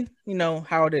see, you know,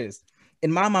 how it is.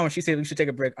 In my mind, when she said we should take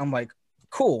a break, I'm like,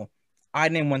 cool. I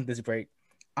didn't want this break.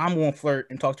 I'm going to flirt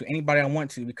and talk to anybody I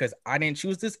want to because I didn't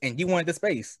choose this and you wanted the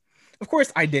space. Of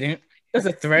course I didn't. There's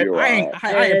a threat. Can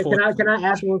I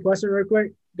ask one question real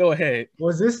quick? Go ahead.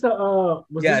 Was this the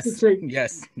yes. this the chick?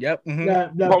 Yes. Yep. Mm-hmm.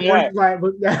 Like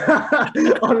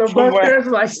on the bus, parents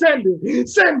like send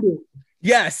it.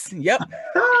 Yes. Yep.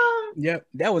 Yep.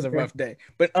 That was a rough day,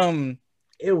 but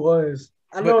it was.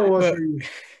 I know it was for you.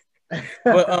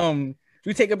 But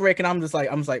we take a break and I'm just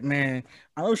like, man,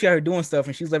 I know she out here doing stuff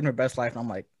and she's living her best life. And I'm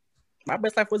like, my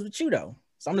best life was with you though.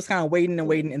 So I'm just kind of waiting.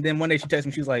 And then one day she texted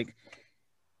me, she was like,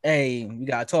 hey, we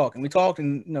gotta talk. And we talked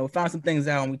and, you know, found some things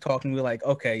out and we talked and we were like,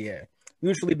 okay, yeah,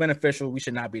 mutually beneficial. We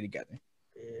should not be together.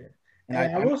 Yeah.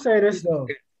 And I will say this though.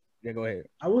 Yeah, go ahead.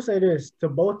 I will say this to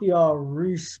both of y'all,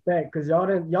 respect, because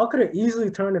y'all could have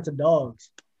easily turned into dogs,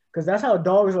 because that's how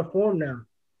dogs are formed now.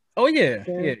 Oh yeah,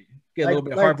 yeah. Get a little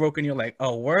bit heartbroken. You're like,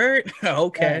 oh, word,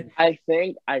 okay. I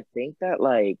think that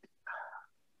like,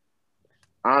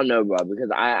 I don't know, bro, because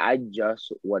I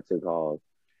just what's it called?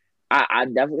 I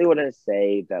definitely wouldn't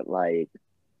say that like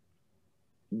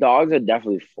dogs are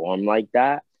definitely formed like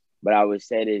that, but I would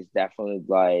say it's definitely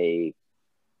like.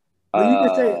 Well, you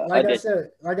can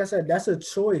say, like I said, that's a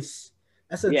choice.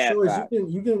 That's a choice. Right.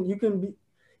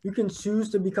 You can choose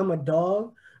to become a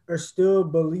dog or still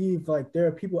believe like there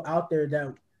are people out there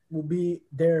that will be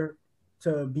there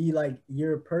to be like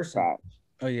your person. Right.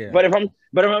 Oh yeah. But if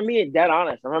I'm being dead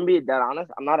honest,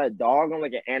 I'm not a dog. I'm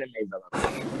like an anime villain.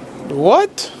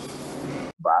 What?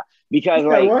 Bro. Because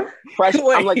like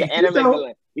I'm like an anime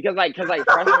villain. Because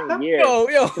freshman year.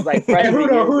 Because like freshman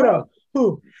year.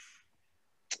 Who?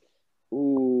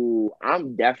 Ooh,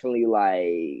 I'm definitely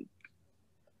like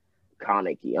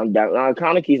Kaneki.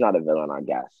 Kaneki's not a villain, I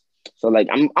guess. So like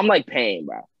I'm like Pain,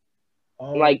 bro.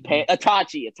 I'm like Pain.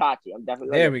 Itachi. I'm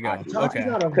definitely. There we go. Okay.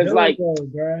 Because like,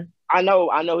 bro. I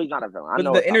know he's not a villain. I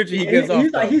know the energy he gives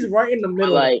off. He's right in the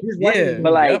middle.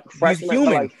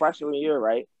 Freshman year,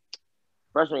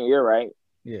 right?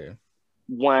 Yeah.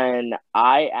 When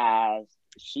I asked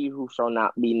she who shall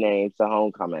not be named to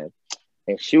homecoming,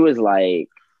 and she was like,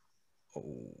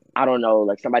 I don't know,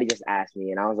 like somebody just asked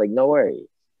me, and I was like, no worries,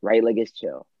 right? Like it's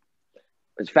chill.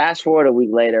 Let's fast forward a week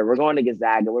later. We're going to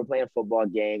Gonzaga. We're playing a football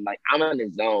game. Like, I'm in the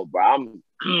zone, bro. I'm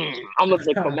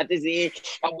listening to Promethazine.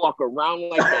 I walk around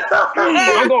like that.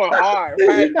 I'm going hard,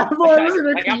 right?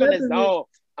 Like I'm in the zone.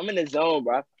 I'm in the zone,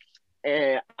 bro.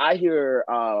 And I hear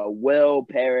Will,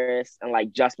 Paris, and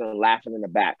like Justin laughing in the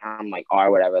back. I'm like, all right,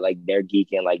 whatever. Like they're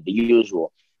geeking, like the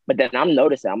usual. But then I'm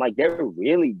noticing, I'm like, they're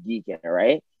really geeking,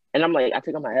 right? And I'm like, I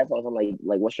take off my headphones. I'm like,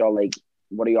 what y'all like?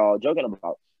 What are y'all joking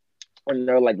about? And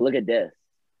they're like, look at this.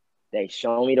 They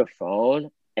show me the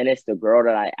phone, and it's the girl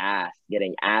that I asked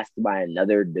getting asked by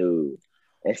another dude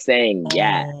and saying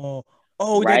yes. Oh,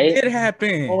 right? That did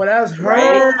happen. Oh, that's her.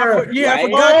 Right? I Right?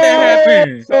 forgot that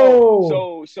happened.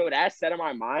 So that set in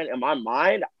my mind. In my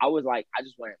mind, I was like,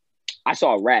 I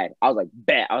saw red. I was like,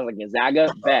 bet. I was like,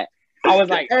 Gonzaga, bet. I was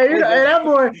like, hey, that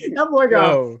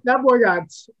boy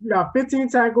got 15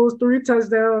 tackles, 3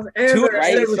 touchdowns, and 2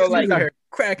 right. So like, out here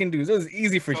cracking dudes. It was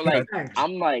easy for you. Like,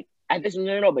 I'm like, at this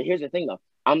no. But here's the thing though.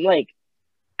 I'm like,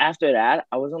 after that,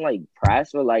 I wasn't like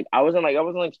pressed, but like I wasn't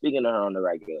like speaking to her on the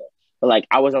regular, but like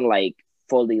I wasn't like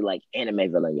fully like anime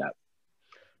villain yet.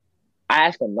 I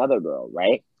asked another girl,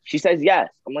 right? She says yes.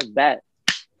 I'm like, bet.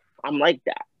 I'm like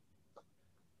that.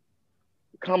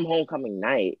 Come homecoming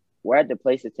night, we're at the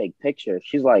place to take pictures.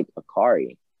 She's like,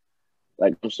 Akari,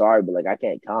 like, I'm sorry, but like I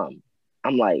can't come.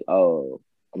 I'm like, oh,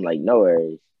 I'm like, no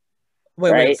worries.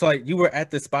 Wait. So like you were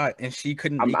at the spot and she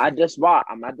couldn't. I'm at the spot,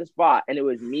 and it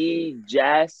was me,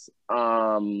 Jess,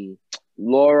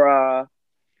 Laura,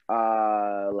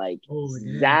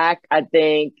 Zach, I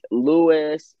think,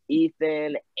 Lewis,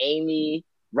 Ethan, Amy,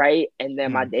 right? And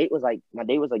then my date was like,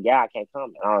 yeah, I can't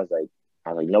come. And I was like,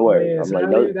 no worries. Yeah, I'm so like,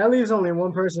 no, that leaves only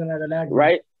one person at an act.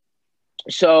 right?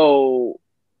 So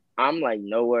I'm like,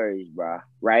 no worries, bro.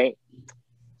 Right?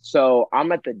 So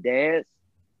I'm at the dance,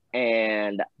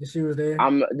 and she was there.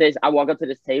 I walk up to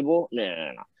this table. No.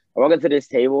 I walk up to this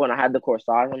table, and I had the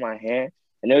corsage in my hand,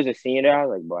 and there was a senior there. I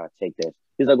was like, bro, take this.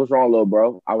 He's like, what's wrong, little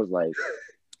bro? I was like,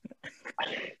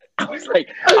 I was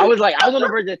on the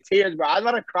verge of tears, bro. I was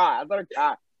about to cry. The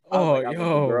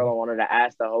girl I wanted to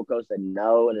ask the Hoko said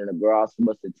no, and then the girl I was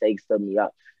supposed to take stood me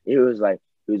up. He was like,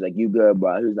 you good,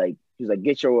 bro? He was like,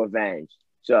 get your revenge.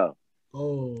 So,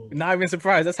 not even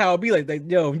surprised. That's how it'll be. Like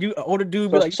yo, you older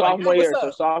dude, so be like sophomore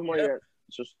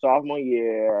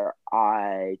year,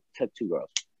 I took 2 girls,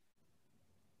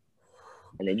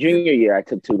 and then junior year, I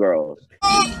took 2 girls.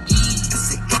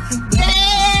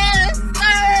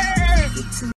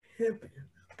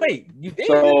 Wait, you did?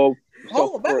 For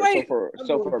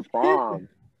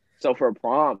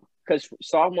prom, because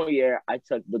sophomore year I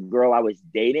took the girl I was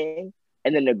dating,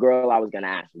 and then the girl I was gonna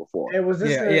ask before. I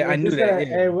knew that.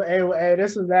 Hey,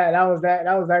 this was that. That was that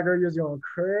girl. You was going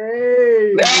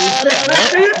crazy.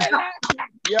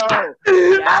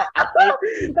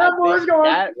 That boy's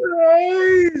going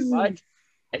crazy.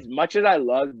 As much as I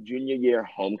love junior year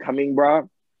homecoming, bro,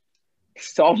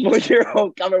 sophomore year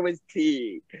homecoming was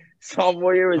T.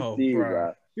 Sophomore year was T,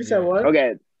 bro. You said what?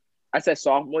 Okay, I said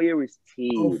sophomore year was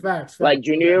T. Oh, facts. Like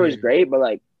junior year was great,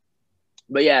 but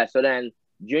yeah. So then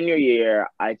junior year,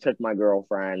 I took my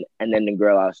girlfriend, and then the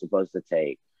girl I was supposed to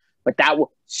take. But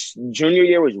junior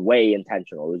year was way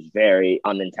intentional. It was very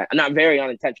unintentional. Not very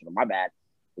unintentional. My bad.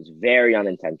 It was very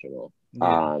unintentional.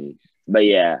 Yeah. But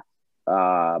yeah.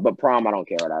 But prom, I don't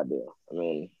care what I do. I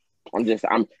mean,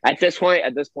 I'm at this point,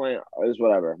 it's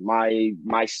whatever. My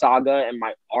saga and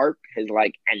my arc has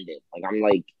like ended. Like I'm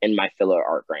like in my filler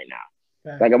arc right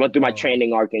now. Like I went through my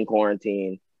training arc in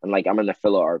quarantine, and like I'm in the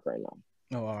filler arc right now.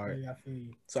 Oh, all right.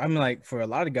 So I'm like, for a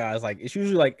lot of guys, like it's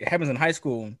usually like it happens in high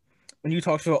school when you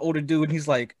talk to an older dude and he's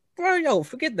like, bro, yo,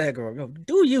 forget that girl, yo,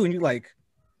 do you? And you're like,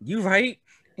 you right?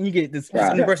 And you get this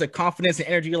burst of confidence and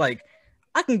energy. You're like,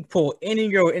 I can pull any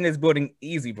girl in this building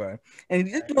easy, bro. And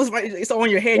it's all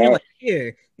in your head. And you're like,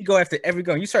 yeah. You go after every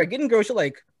girl. You start getting girls. You're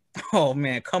like, oh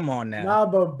man, come on now. Nah,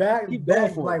 but back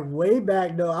like way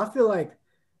back though, I feel like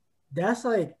that's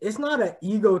like it's not an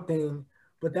ego thing,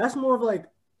 but that's more of like,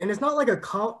 and it's not like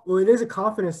it is a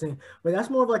confidence thing, but that's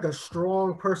more of like a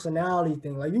strong personality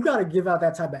thing. Like you got to give out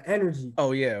that type of energy.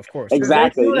 Oh yeah, of course.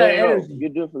 Exactly. You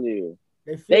do feel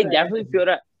They definitely feel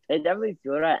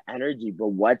that energy. But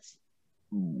what's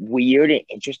weird and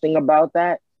interesting about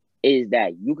that is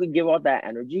that you could give out that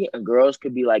energy and girls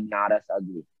could be like, nah, that's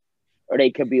ugly. Or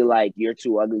they could be like, you're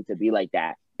too ugly to be like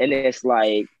that. And it's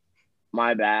like,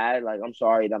 my bad. Like, I'm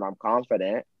sorry that I'm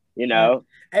confident, you know?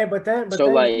 Hey, but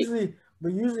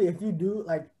usually if you do,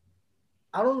 like,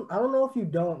 I don't know if you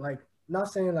don't, like,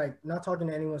 not saying, like, not talking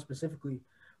to anyone specifically,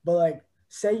 but, like,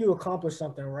 say you accomplish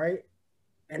something, right?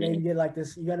 And then you get, like,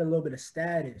 this, you got a little bit of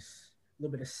status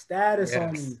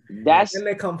on you. That's and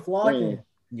they come flocking.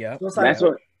 Yeah. So it's That's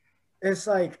what. it's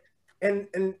like, and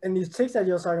these chicks that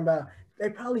you're talking about, they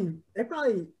probably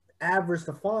average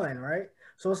the fine, right?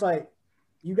 So it's like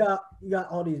you got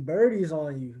all these birdies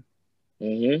on you.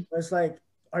 Mm-hmm. It's like,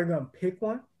 are you gonna pick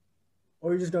one,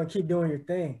 or are you just gonna keep doing your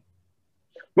thing?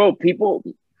 Bro, people,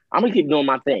 I'm gonna keep doing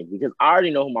my thing because I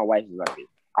already know who my wife is gonna be.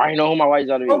 I already know who my wife is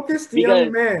gonna be. Focus the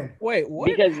young man. Wait, what?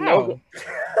 Because How?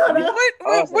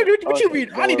 What you mean?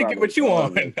 I need to get what you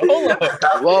on. Hold up.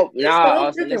 Well, He's nah, still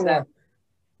Austin, picking one.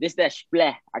 this that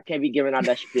splat. I can't be giving out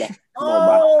that splat. Come on,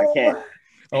 bro. I Oh, can't.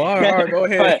 Oh, all right, go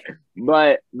ahead.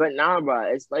 but nah,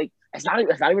 bro. It's like it's not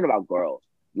even about girls.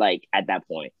 Like at that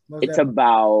point, Most it's definitely.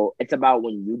 about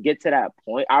when you get to that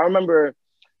point. I remember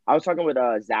I was talking with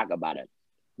Zach about it.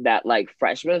 That like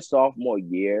freshman, sophomore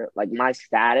year, like my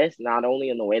status, not only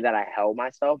in the way that I held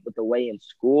myself, but the way in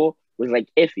school was like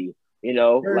iffy. You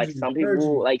know, Heard like you, some heard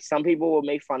people, you. like some people will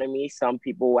make fun of me. Some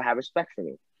people will have respect for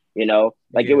me. You know,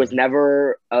 like it Yeah. was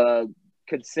never a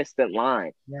consistent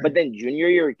line. Right. But then junior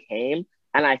year came,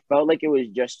 and I felt like it was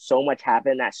just so much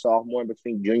happened that sophomore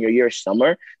between junior year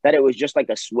summer that it was just like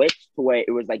a switch to where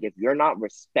it was like if you're not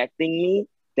respecting me,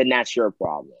 then that's your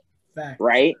problem, Fact.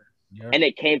 right? Yeah. And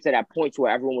it came to that point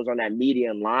where everyone was on that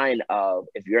median line of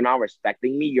if you're not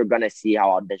respecting me, you're gonna see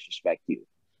how I'll disrespect you.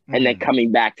 And then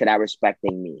coming back to that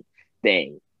respecting me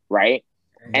thing, right?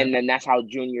 And then that's how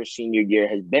junior, senior year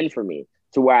has been for me,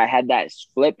 to where I had that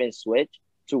flip and switch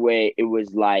to where it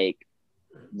was like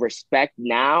respect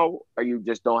now or you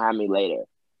just don't have me later.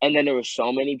 And then there were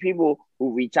so many people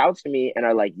who reach out to me and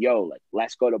are like, yo, like,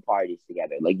 let's go to parties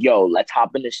together. Like, yo, let's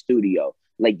hop in the studio.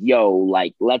 Like, yo,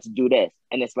 like, let's do this.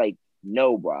 And it's like,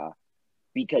 no, bro,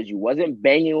 because you wasn't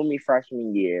banging with me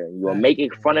freshman year. You were making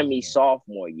fun of me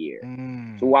sophomore year.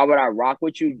 So why would I rock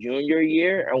with you junior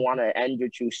year and want to end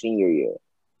with you senior year,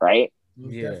 right?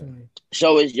 Yeah. Definitely.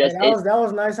 So it's just Hey, that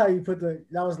was nice how you put the.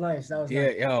 That was nice. That was Yeah,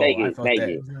 nice. yo, Thank I you, felt thank that.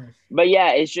 you. That was nice. But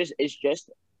yeah,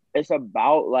 it's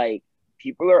about like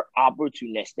people are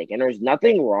opportunistic, and there's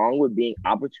nothing wrong with being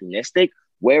opportunistic.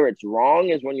 Where it's wrong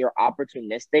is when you're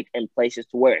opportunistic in places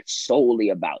to where it's solely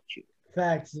about you.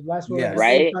 Facts. That's what Yes.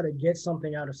 Right? Try to get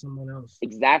something out of someone else.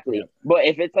 Exactly. Yep. But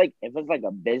if it's like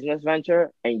a business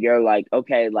venture and you're like,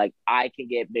 okay, like I can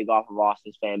get big off of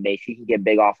Austin's fan base, he can get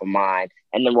big off of mine,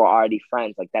 and then we're already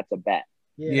friends, like that's a bet.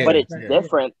 Yeah, But it's yeah.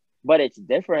 different. But it's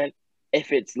different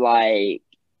if it's like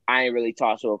I ain't really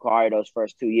talked to Akari those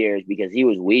first 2 years because he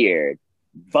was weird.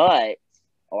 But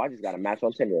I just got a match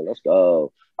on Tinder. Let's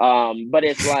go. But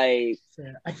it's like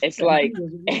it's like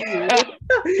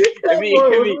it'd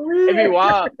be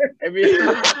wild.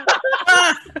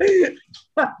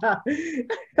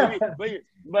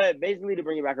 But basically to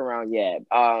bring it back around, yeah.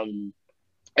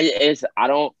 It's I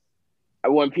don't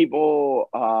when people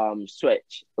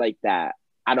switch like that,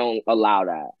 I don't allow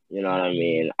that. You know what I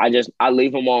mean? I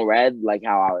leave them on red like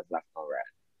how I was left on red.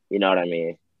 You know what I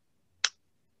mean?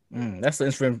 That's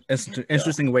an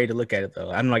interesting way to look at it,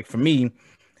 though. I'm like, for me,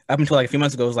 up until like a few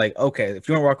months ago, it was like, okay, if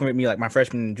you weren't working with me like my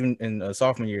freshman and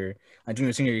sophomore year, like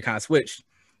junior, senior, you kind of switched.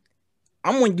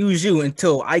 I'm going to use you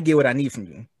until I get what I need from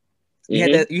you.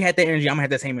 You had that energy. I'm gonna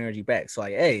have that same energy back. So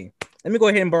like, hey, let me go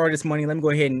ahead and borrow this money. Let me go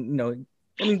ahead and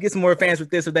let me get some more fans with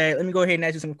this or that. Let me go ahead and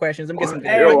ask you some questions. Let me get some.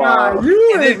 Hey, I'm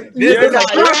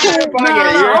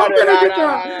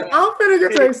finna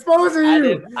get to exposing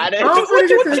you. I'm finna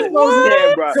get to exposing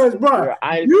you because, bro,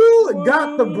 you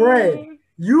got the bread.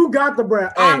 You got the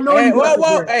bread. I know you got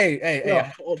the bread. Hey.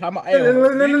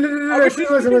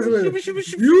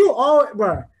 Listen. You always,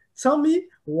 bro. Tell me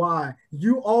why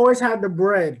you always had the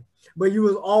bread, but you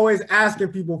was always asking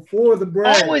people for the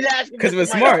bread. Always asking because it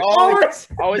was smart. Always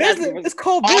it's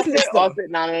called business.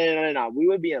 No. We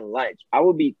would be in lunch. I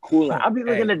would be cool. I'll be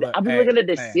looking at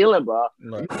the ceiling, bro.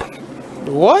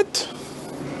 What?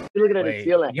 Looking at the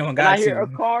ceiling. You don't and got I hear to.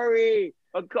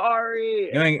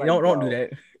 Akari. You ain't, don't do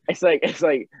that. It's like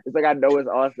I know it's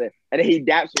Austin, and then he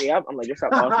daps me up. I'm like, "What's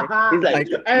up, Austin?" He's like,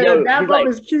 "Hey, yo, the dap up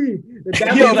is key." That's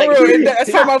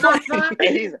part of my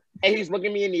phone. And he's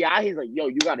looking me in the eye. He's like, "Yo,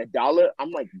 you got $1?"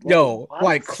 I'm like, "Yo, what?"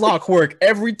 Like clockwork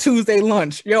every Tuesday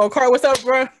lunch. Yo, Carl, what's up,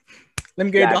 bro? Let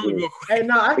me get $1 real quick. Hey,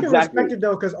 I can respect it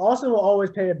though, because Austin will always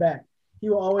pay it back. He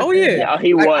will always. Oh yeah,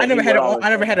 he was. I never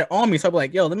had it on me, so I'm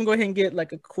like, "Yo, let me go ahead and get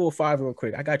like a cool $5 real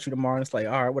quick. I got you tomorrow." And it's like,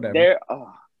 all right, whatever.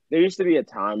 There used to be a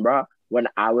time, bro, when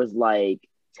I was like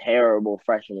terrible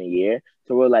freshman year,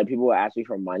 so where like people would ask me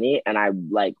for money, and I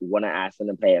like want to ask them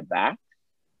to pay it back.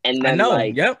 And then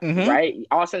right,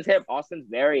 Austin's hip. Austin's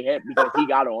very hip because he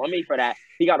got on me for that.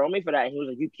 And he was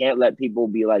like, "You can't let people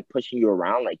be like pushing you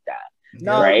around like that."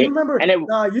 No, right? You remember? And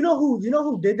you know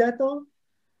who did that though?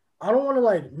 I don't want to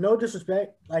like no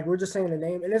disrespect. Like we're just saying the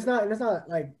name, and it's not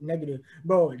like negative,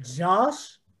 bro.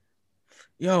 Josh,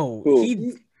 Yo, Cool.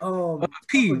 he, I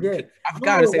P. forget. I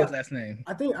forgot to say his last name.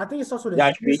 I think it starts with a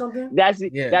Josh Z or P. something. That's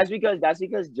Yeah.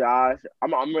 because Josh.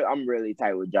 I'm really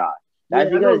tight with Josh. Yeah,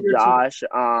 That's I know because you're Josh.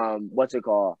 What's it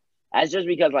called? That's just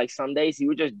because like some days he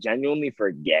would just genuinely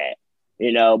forget,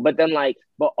 you know. But then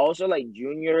but also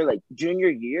junior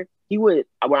year, he would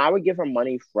when I would give him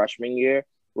money freshman year,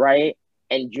 right?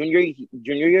 And junior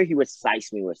year, he would size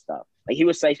me with stuff. Like he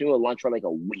would size me with lunch for like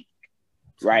a week,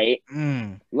 right?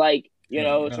 Like you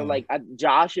know, so like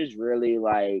Josh is really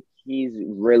like he's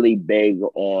really big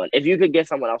on. If you could get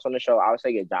someone else on the show, I would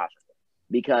say get Josh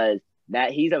because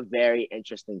that he's a very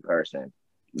interesting person.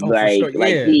 Oh, like, for sure.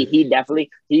 Yeah. He definitely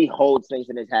he holds things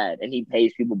in his head and he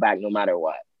pays people back no matter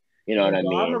what. You know what I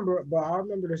mean? I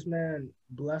remember this man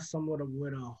blessed someone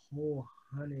with a whole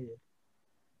 100.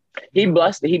 He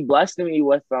blessed me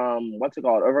with what's it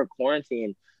called? Over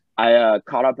quarantine, I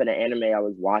caught up in an anime I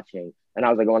was watching and I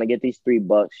was like, I want to get these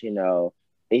 $3, you know.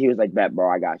 And he was like, bet, bro,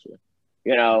 I got you.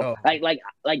 You know, like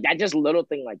that just little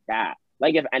thing like that.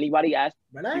 Like if anybody asked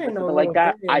but I ain't know like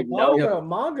that, thing. I know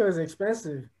manga is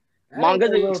expensive.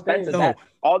 Manga's expensive.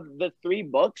 All the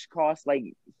 $3 cost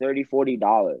like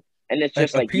 $30-$40. And it's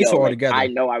just like piece all together. I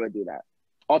know I would do that.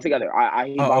 Altogether. I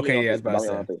know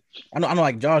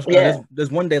like Josh. Yeah.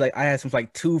 There's one day like I had some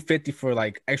like $2.50 for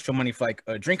like extra money for like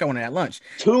a drink I wanted at lunch.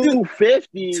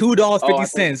 $2.50.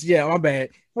 $2.50. Yeah, my bad.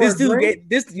 This dude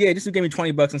gave me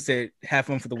 $20 and said have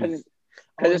fun for the week.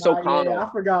 Because it's O'Connell. Yeah,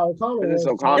 I forgot O'Connell. It's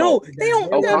O'Connell. Yo, they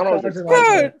don't. O'Connell's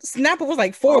Snapple was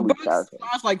like $4. I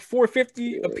was like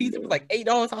 $4.50 a piece. It was like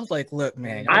 $8. I was like, look,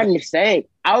 man. I'm saying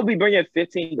I would be bringing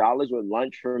 $15 with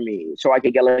lunch for me, so I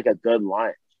could get like a good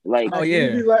lunch. Like, oh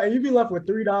yeah, you'd be left with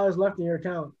 $3 left in your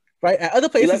account. Right. At other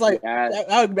places, like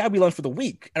that'd be lunch for the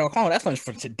week. At O'Connell, that's lunch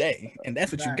for today, and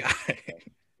that's what you got.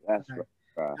 That's right.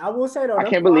 I will say though, I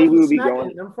can't believe we would be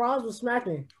going. Them fries were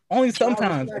smacking. Only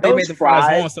sometimes they made the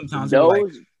fries on. Sometimes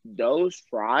those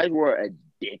fries were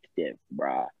addictive,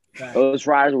 bro. Right. Those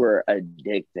fries were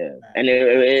addictive, and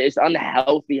it's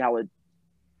unhealthy how it.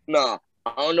 Nah,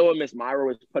 I don't know what Miss Myra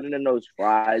was putting in those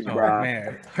fries, bro.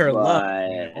 Man, her love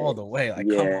man, all the way. Like,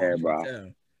 yeah, come on,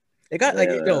 bro. They got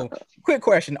quick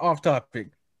question, off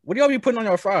topic. What do y'all be putting on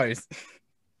your fries?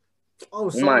 Oh,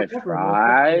 my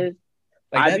fries.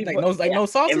 No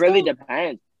sauce. It really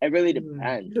depends. It really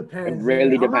depends. It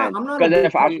really depends. Because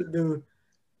if I'm getting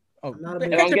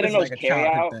those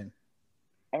carryout,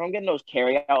 if I'm getting those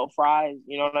carryout fries,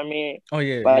 you know what I mean? Oh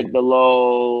yeah, like the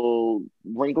little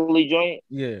wrinkly joint.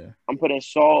 Yeah, I'm putting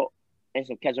salt and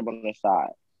some ketchup on the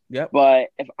side. Yep.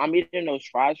 But if I'm eating those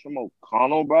fries from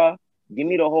O'Connell, bro, give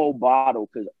me the whole bottle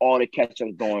because all the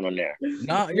ketchup's going on there.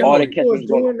 All the ketchup's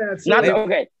going.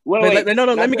 Okay. Wait. No.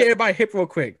 Let me get everybody hip real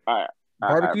quick. All right.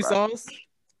 Barbecue sauce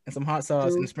and some hot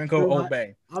sauce and sprinkle Old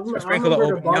Bay. Sprinkle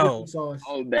Old Bay.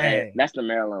 Old Bay. That's the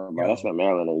Maryland, bro. That's the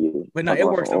Maryland in you. But no, it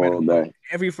works no matter what.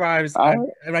 Every fries,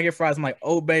 when I get fries, I'm like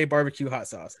Old Bay barbecue hot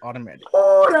sauce automatic.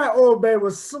 Oh, that Old Bay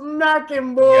was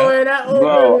smacking, boy. Yep. That Old Bay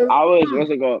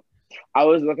was... I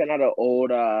was looking at an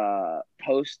old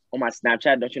post on my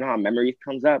Snapchat. Don't you know how memories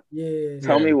comes up? Yeah.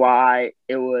 Tell me why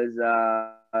it was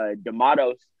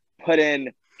D'Amatos put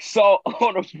in salt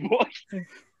on a boy.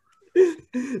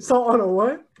 Salt on a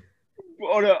what?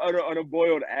 On a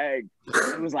boiled egg.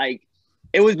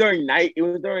 It was during night. It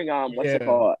was during what's it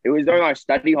called? It was during our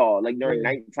study hall, like during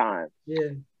nighttime. Yeah.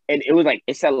 And it was like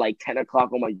it said like 10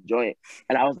 o'clock on my joint,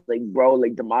 and I was like, bro,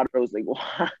 like D'Amatos, like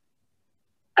why?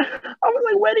 I was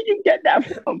like, where did you get that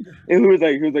from? And he was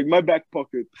like, my back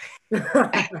pocket.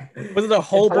 Was it a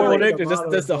whole boiled egg? Or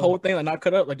just the whole thing, like not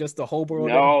cut up, like just the whole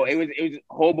boiled egg? No, it was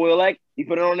whole boiled egg. You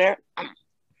put it on there.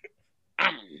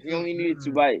 You only needed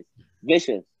 2 bites.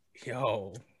 Vicious.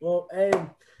 Yo. Well, hey,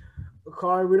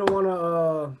 Kari, we don't want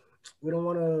to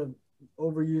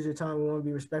overuse your time. We want to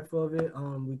be respectful of it.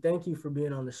 We thank you for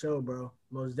being on the show, bro.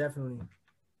 Most definitely.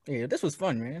 Yeah, this was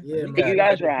fun, man. Yeah, thank you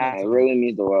guys for having. It really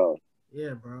means the world.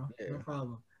 Yeah, bro. Yeah. No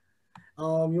problem.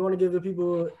 You want to give the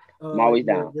people I'm always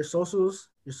down. Your socials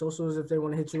if they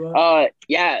want to hit you up?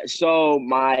 Yeah. So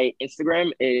my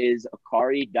Instagram is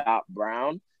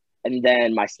akari.brown. And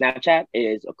then my Snapchat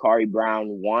is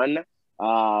AkariBrown1.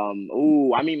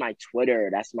 My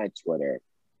Twitter. That's my Twitter.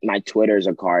 My Twitter is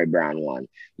AkariBrown1.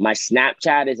 My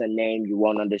Snapchat is a name you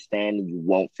won't understand and you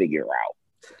won't figure out.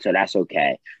 So that's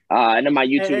okay. And then my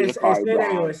YouTube is Akari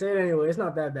Brown. Say it anyway. It's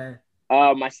not that bad.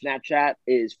 My Snapchat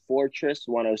is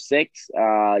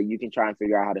Fortress106. You can try and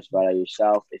figure out how to spell it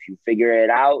yourself. If you figure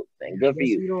it out, then good for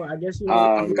you. I guess you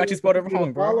I forgot you spelled it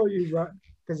wrong, bro. Follow you, bro,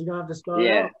 because you're gonna have to spell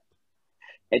it out.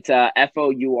 It's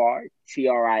FOURTRIS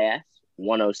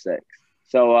 106.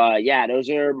 So yeah, those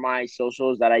are my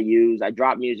socials that I use. I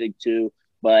drop music too,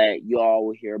 but you all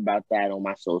will hear about that on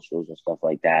my socials and stuff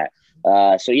like that.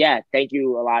 So yeah, thank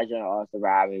you, Elijah and Austin, for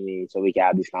having me so we can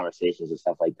have these conversations and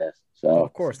stuff like this. So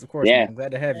of course, yeah, man.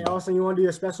 Glad to have you. Hey, Austin, you want to do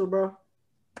your special, bro?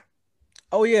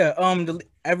 Oh yeah. After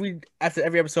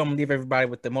every episode, I'm gonna leave everybody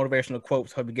with the motivational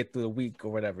quotes, hope you get through the week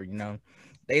or whatever. You know,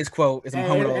 today's quote is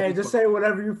Muhammad Ali. Hey, just say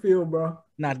whatever you feel, bro.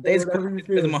 Nah, today's quote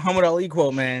is a Muhammad Ali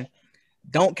quote, man.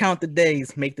 Don't count the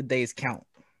days, make the days count.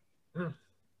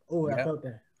 Oh, I felt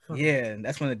that. Yeah,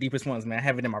 that's one of the deepest ones, man. I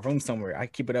have it in my room somewhere. I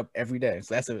keep it up every day.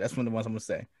 So that's one of the ones I'm gonna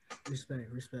say. Respect.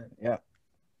 Yeah.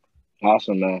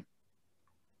 Awesome, man.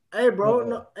 Hey, bro.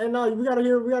 No, we gotta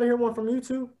hear one from you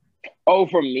too. Oh,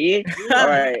 from me? All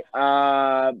right.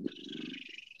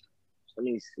 Let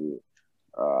me see.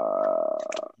 I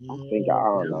think I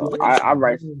don't know. I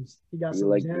write. He got some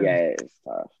Like, gems. yeah, it's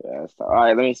tough. Yeah, it's tough. All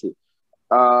right, let me see.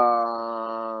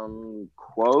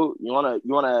 Quote. You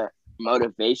wanna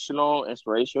motivational,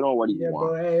 inspirational? What do you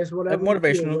want? Bro, hey, it's whatever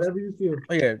motivational. Whatever you feel.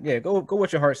 Oh yeah. Go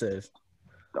what your heart says.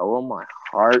 Go what my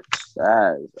heart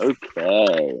says.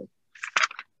 Okay.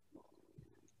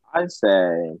 I'd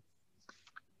say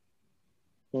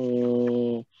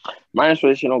my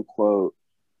inspirational quote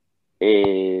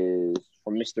is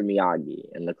from Mr. Miyagi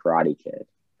in The Karate Kid.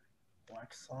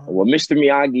 What Mr.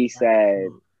 Miyagi said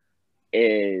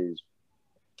is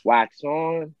wax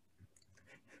on,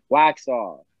 wax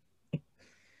off.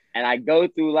 And I go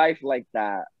through life like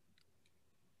that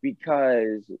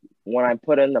because when I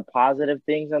put in the positive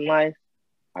things in life,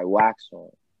 I wax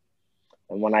on.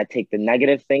 And when I take the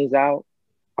negative things out,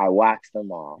 I wax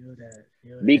them off.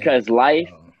 Because life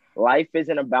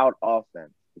isn't about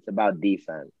offense. It's about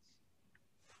defense.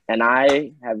 And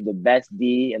I have the best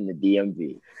D in the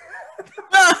DMV.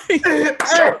 Hey,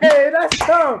 that's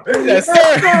tough. That's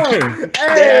tough.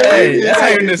 Hey, that's how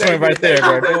you this one right there,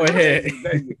 bro. Go ahead.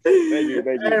 Thank you.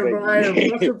 Hey, bro,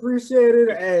 much appreciated.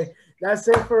 Hey, that's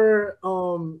it for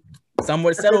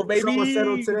Somewhat Settled, baby. Somewhat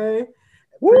Settled today.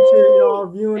 Appreciate y'all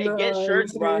viewing. Hey, get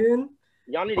shirts, bro.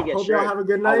 Y'all need to get Hope shirts. y'all have a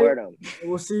good night. I'll wear them.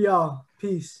 We'll see y'all.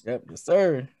 Peace. Yep, yes,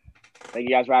 sir. Thank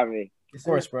you guys for having me. Of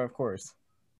course, bro. Of course.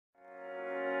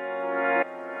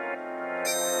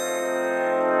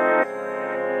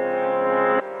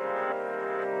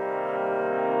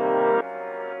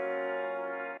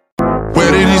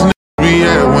 Where did these niggas be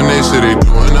at when they say they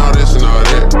doing all this and all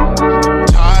that?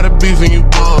 Tired of beefing you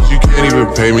bums, you can't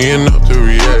even pay me enough to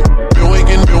react. Been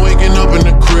waking up in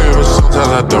the crib, but sometimes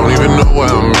I don't even know where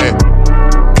I'm at.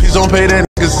 Please don't play that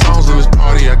nigga songs in this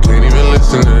party, I can't even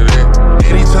listen to that.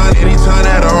 Anytime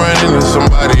that I run into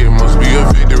somebody, it must be a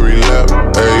victory lap.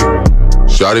 Hey,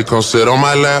 shawty come sit on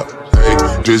my lap. Hey,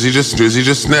 Drizzy just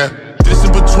snap. This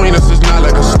in between us is not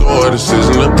like a store, this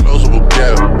isn't a close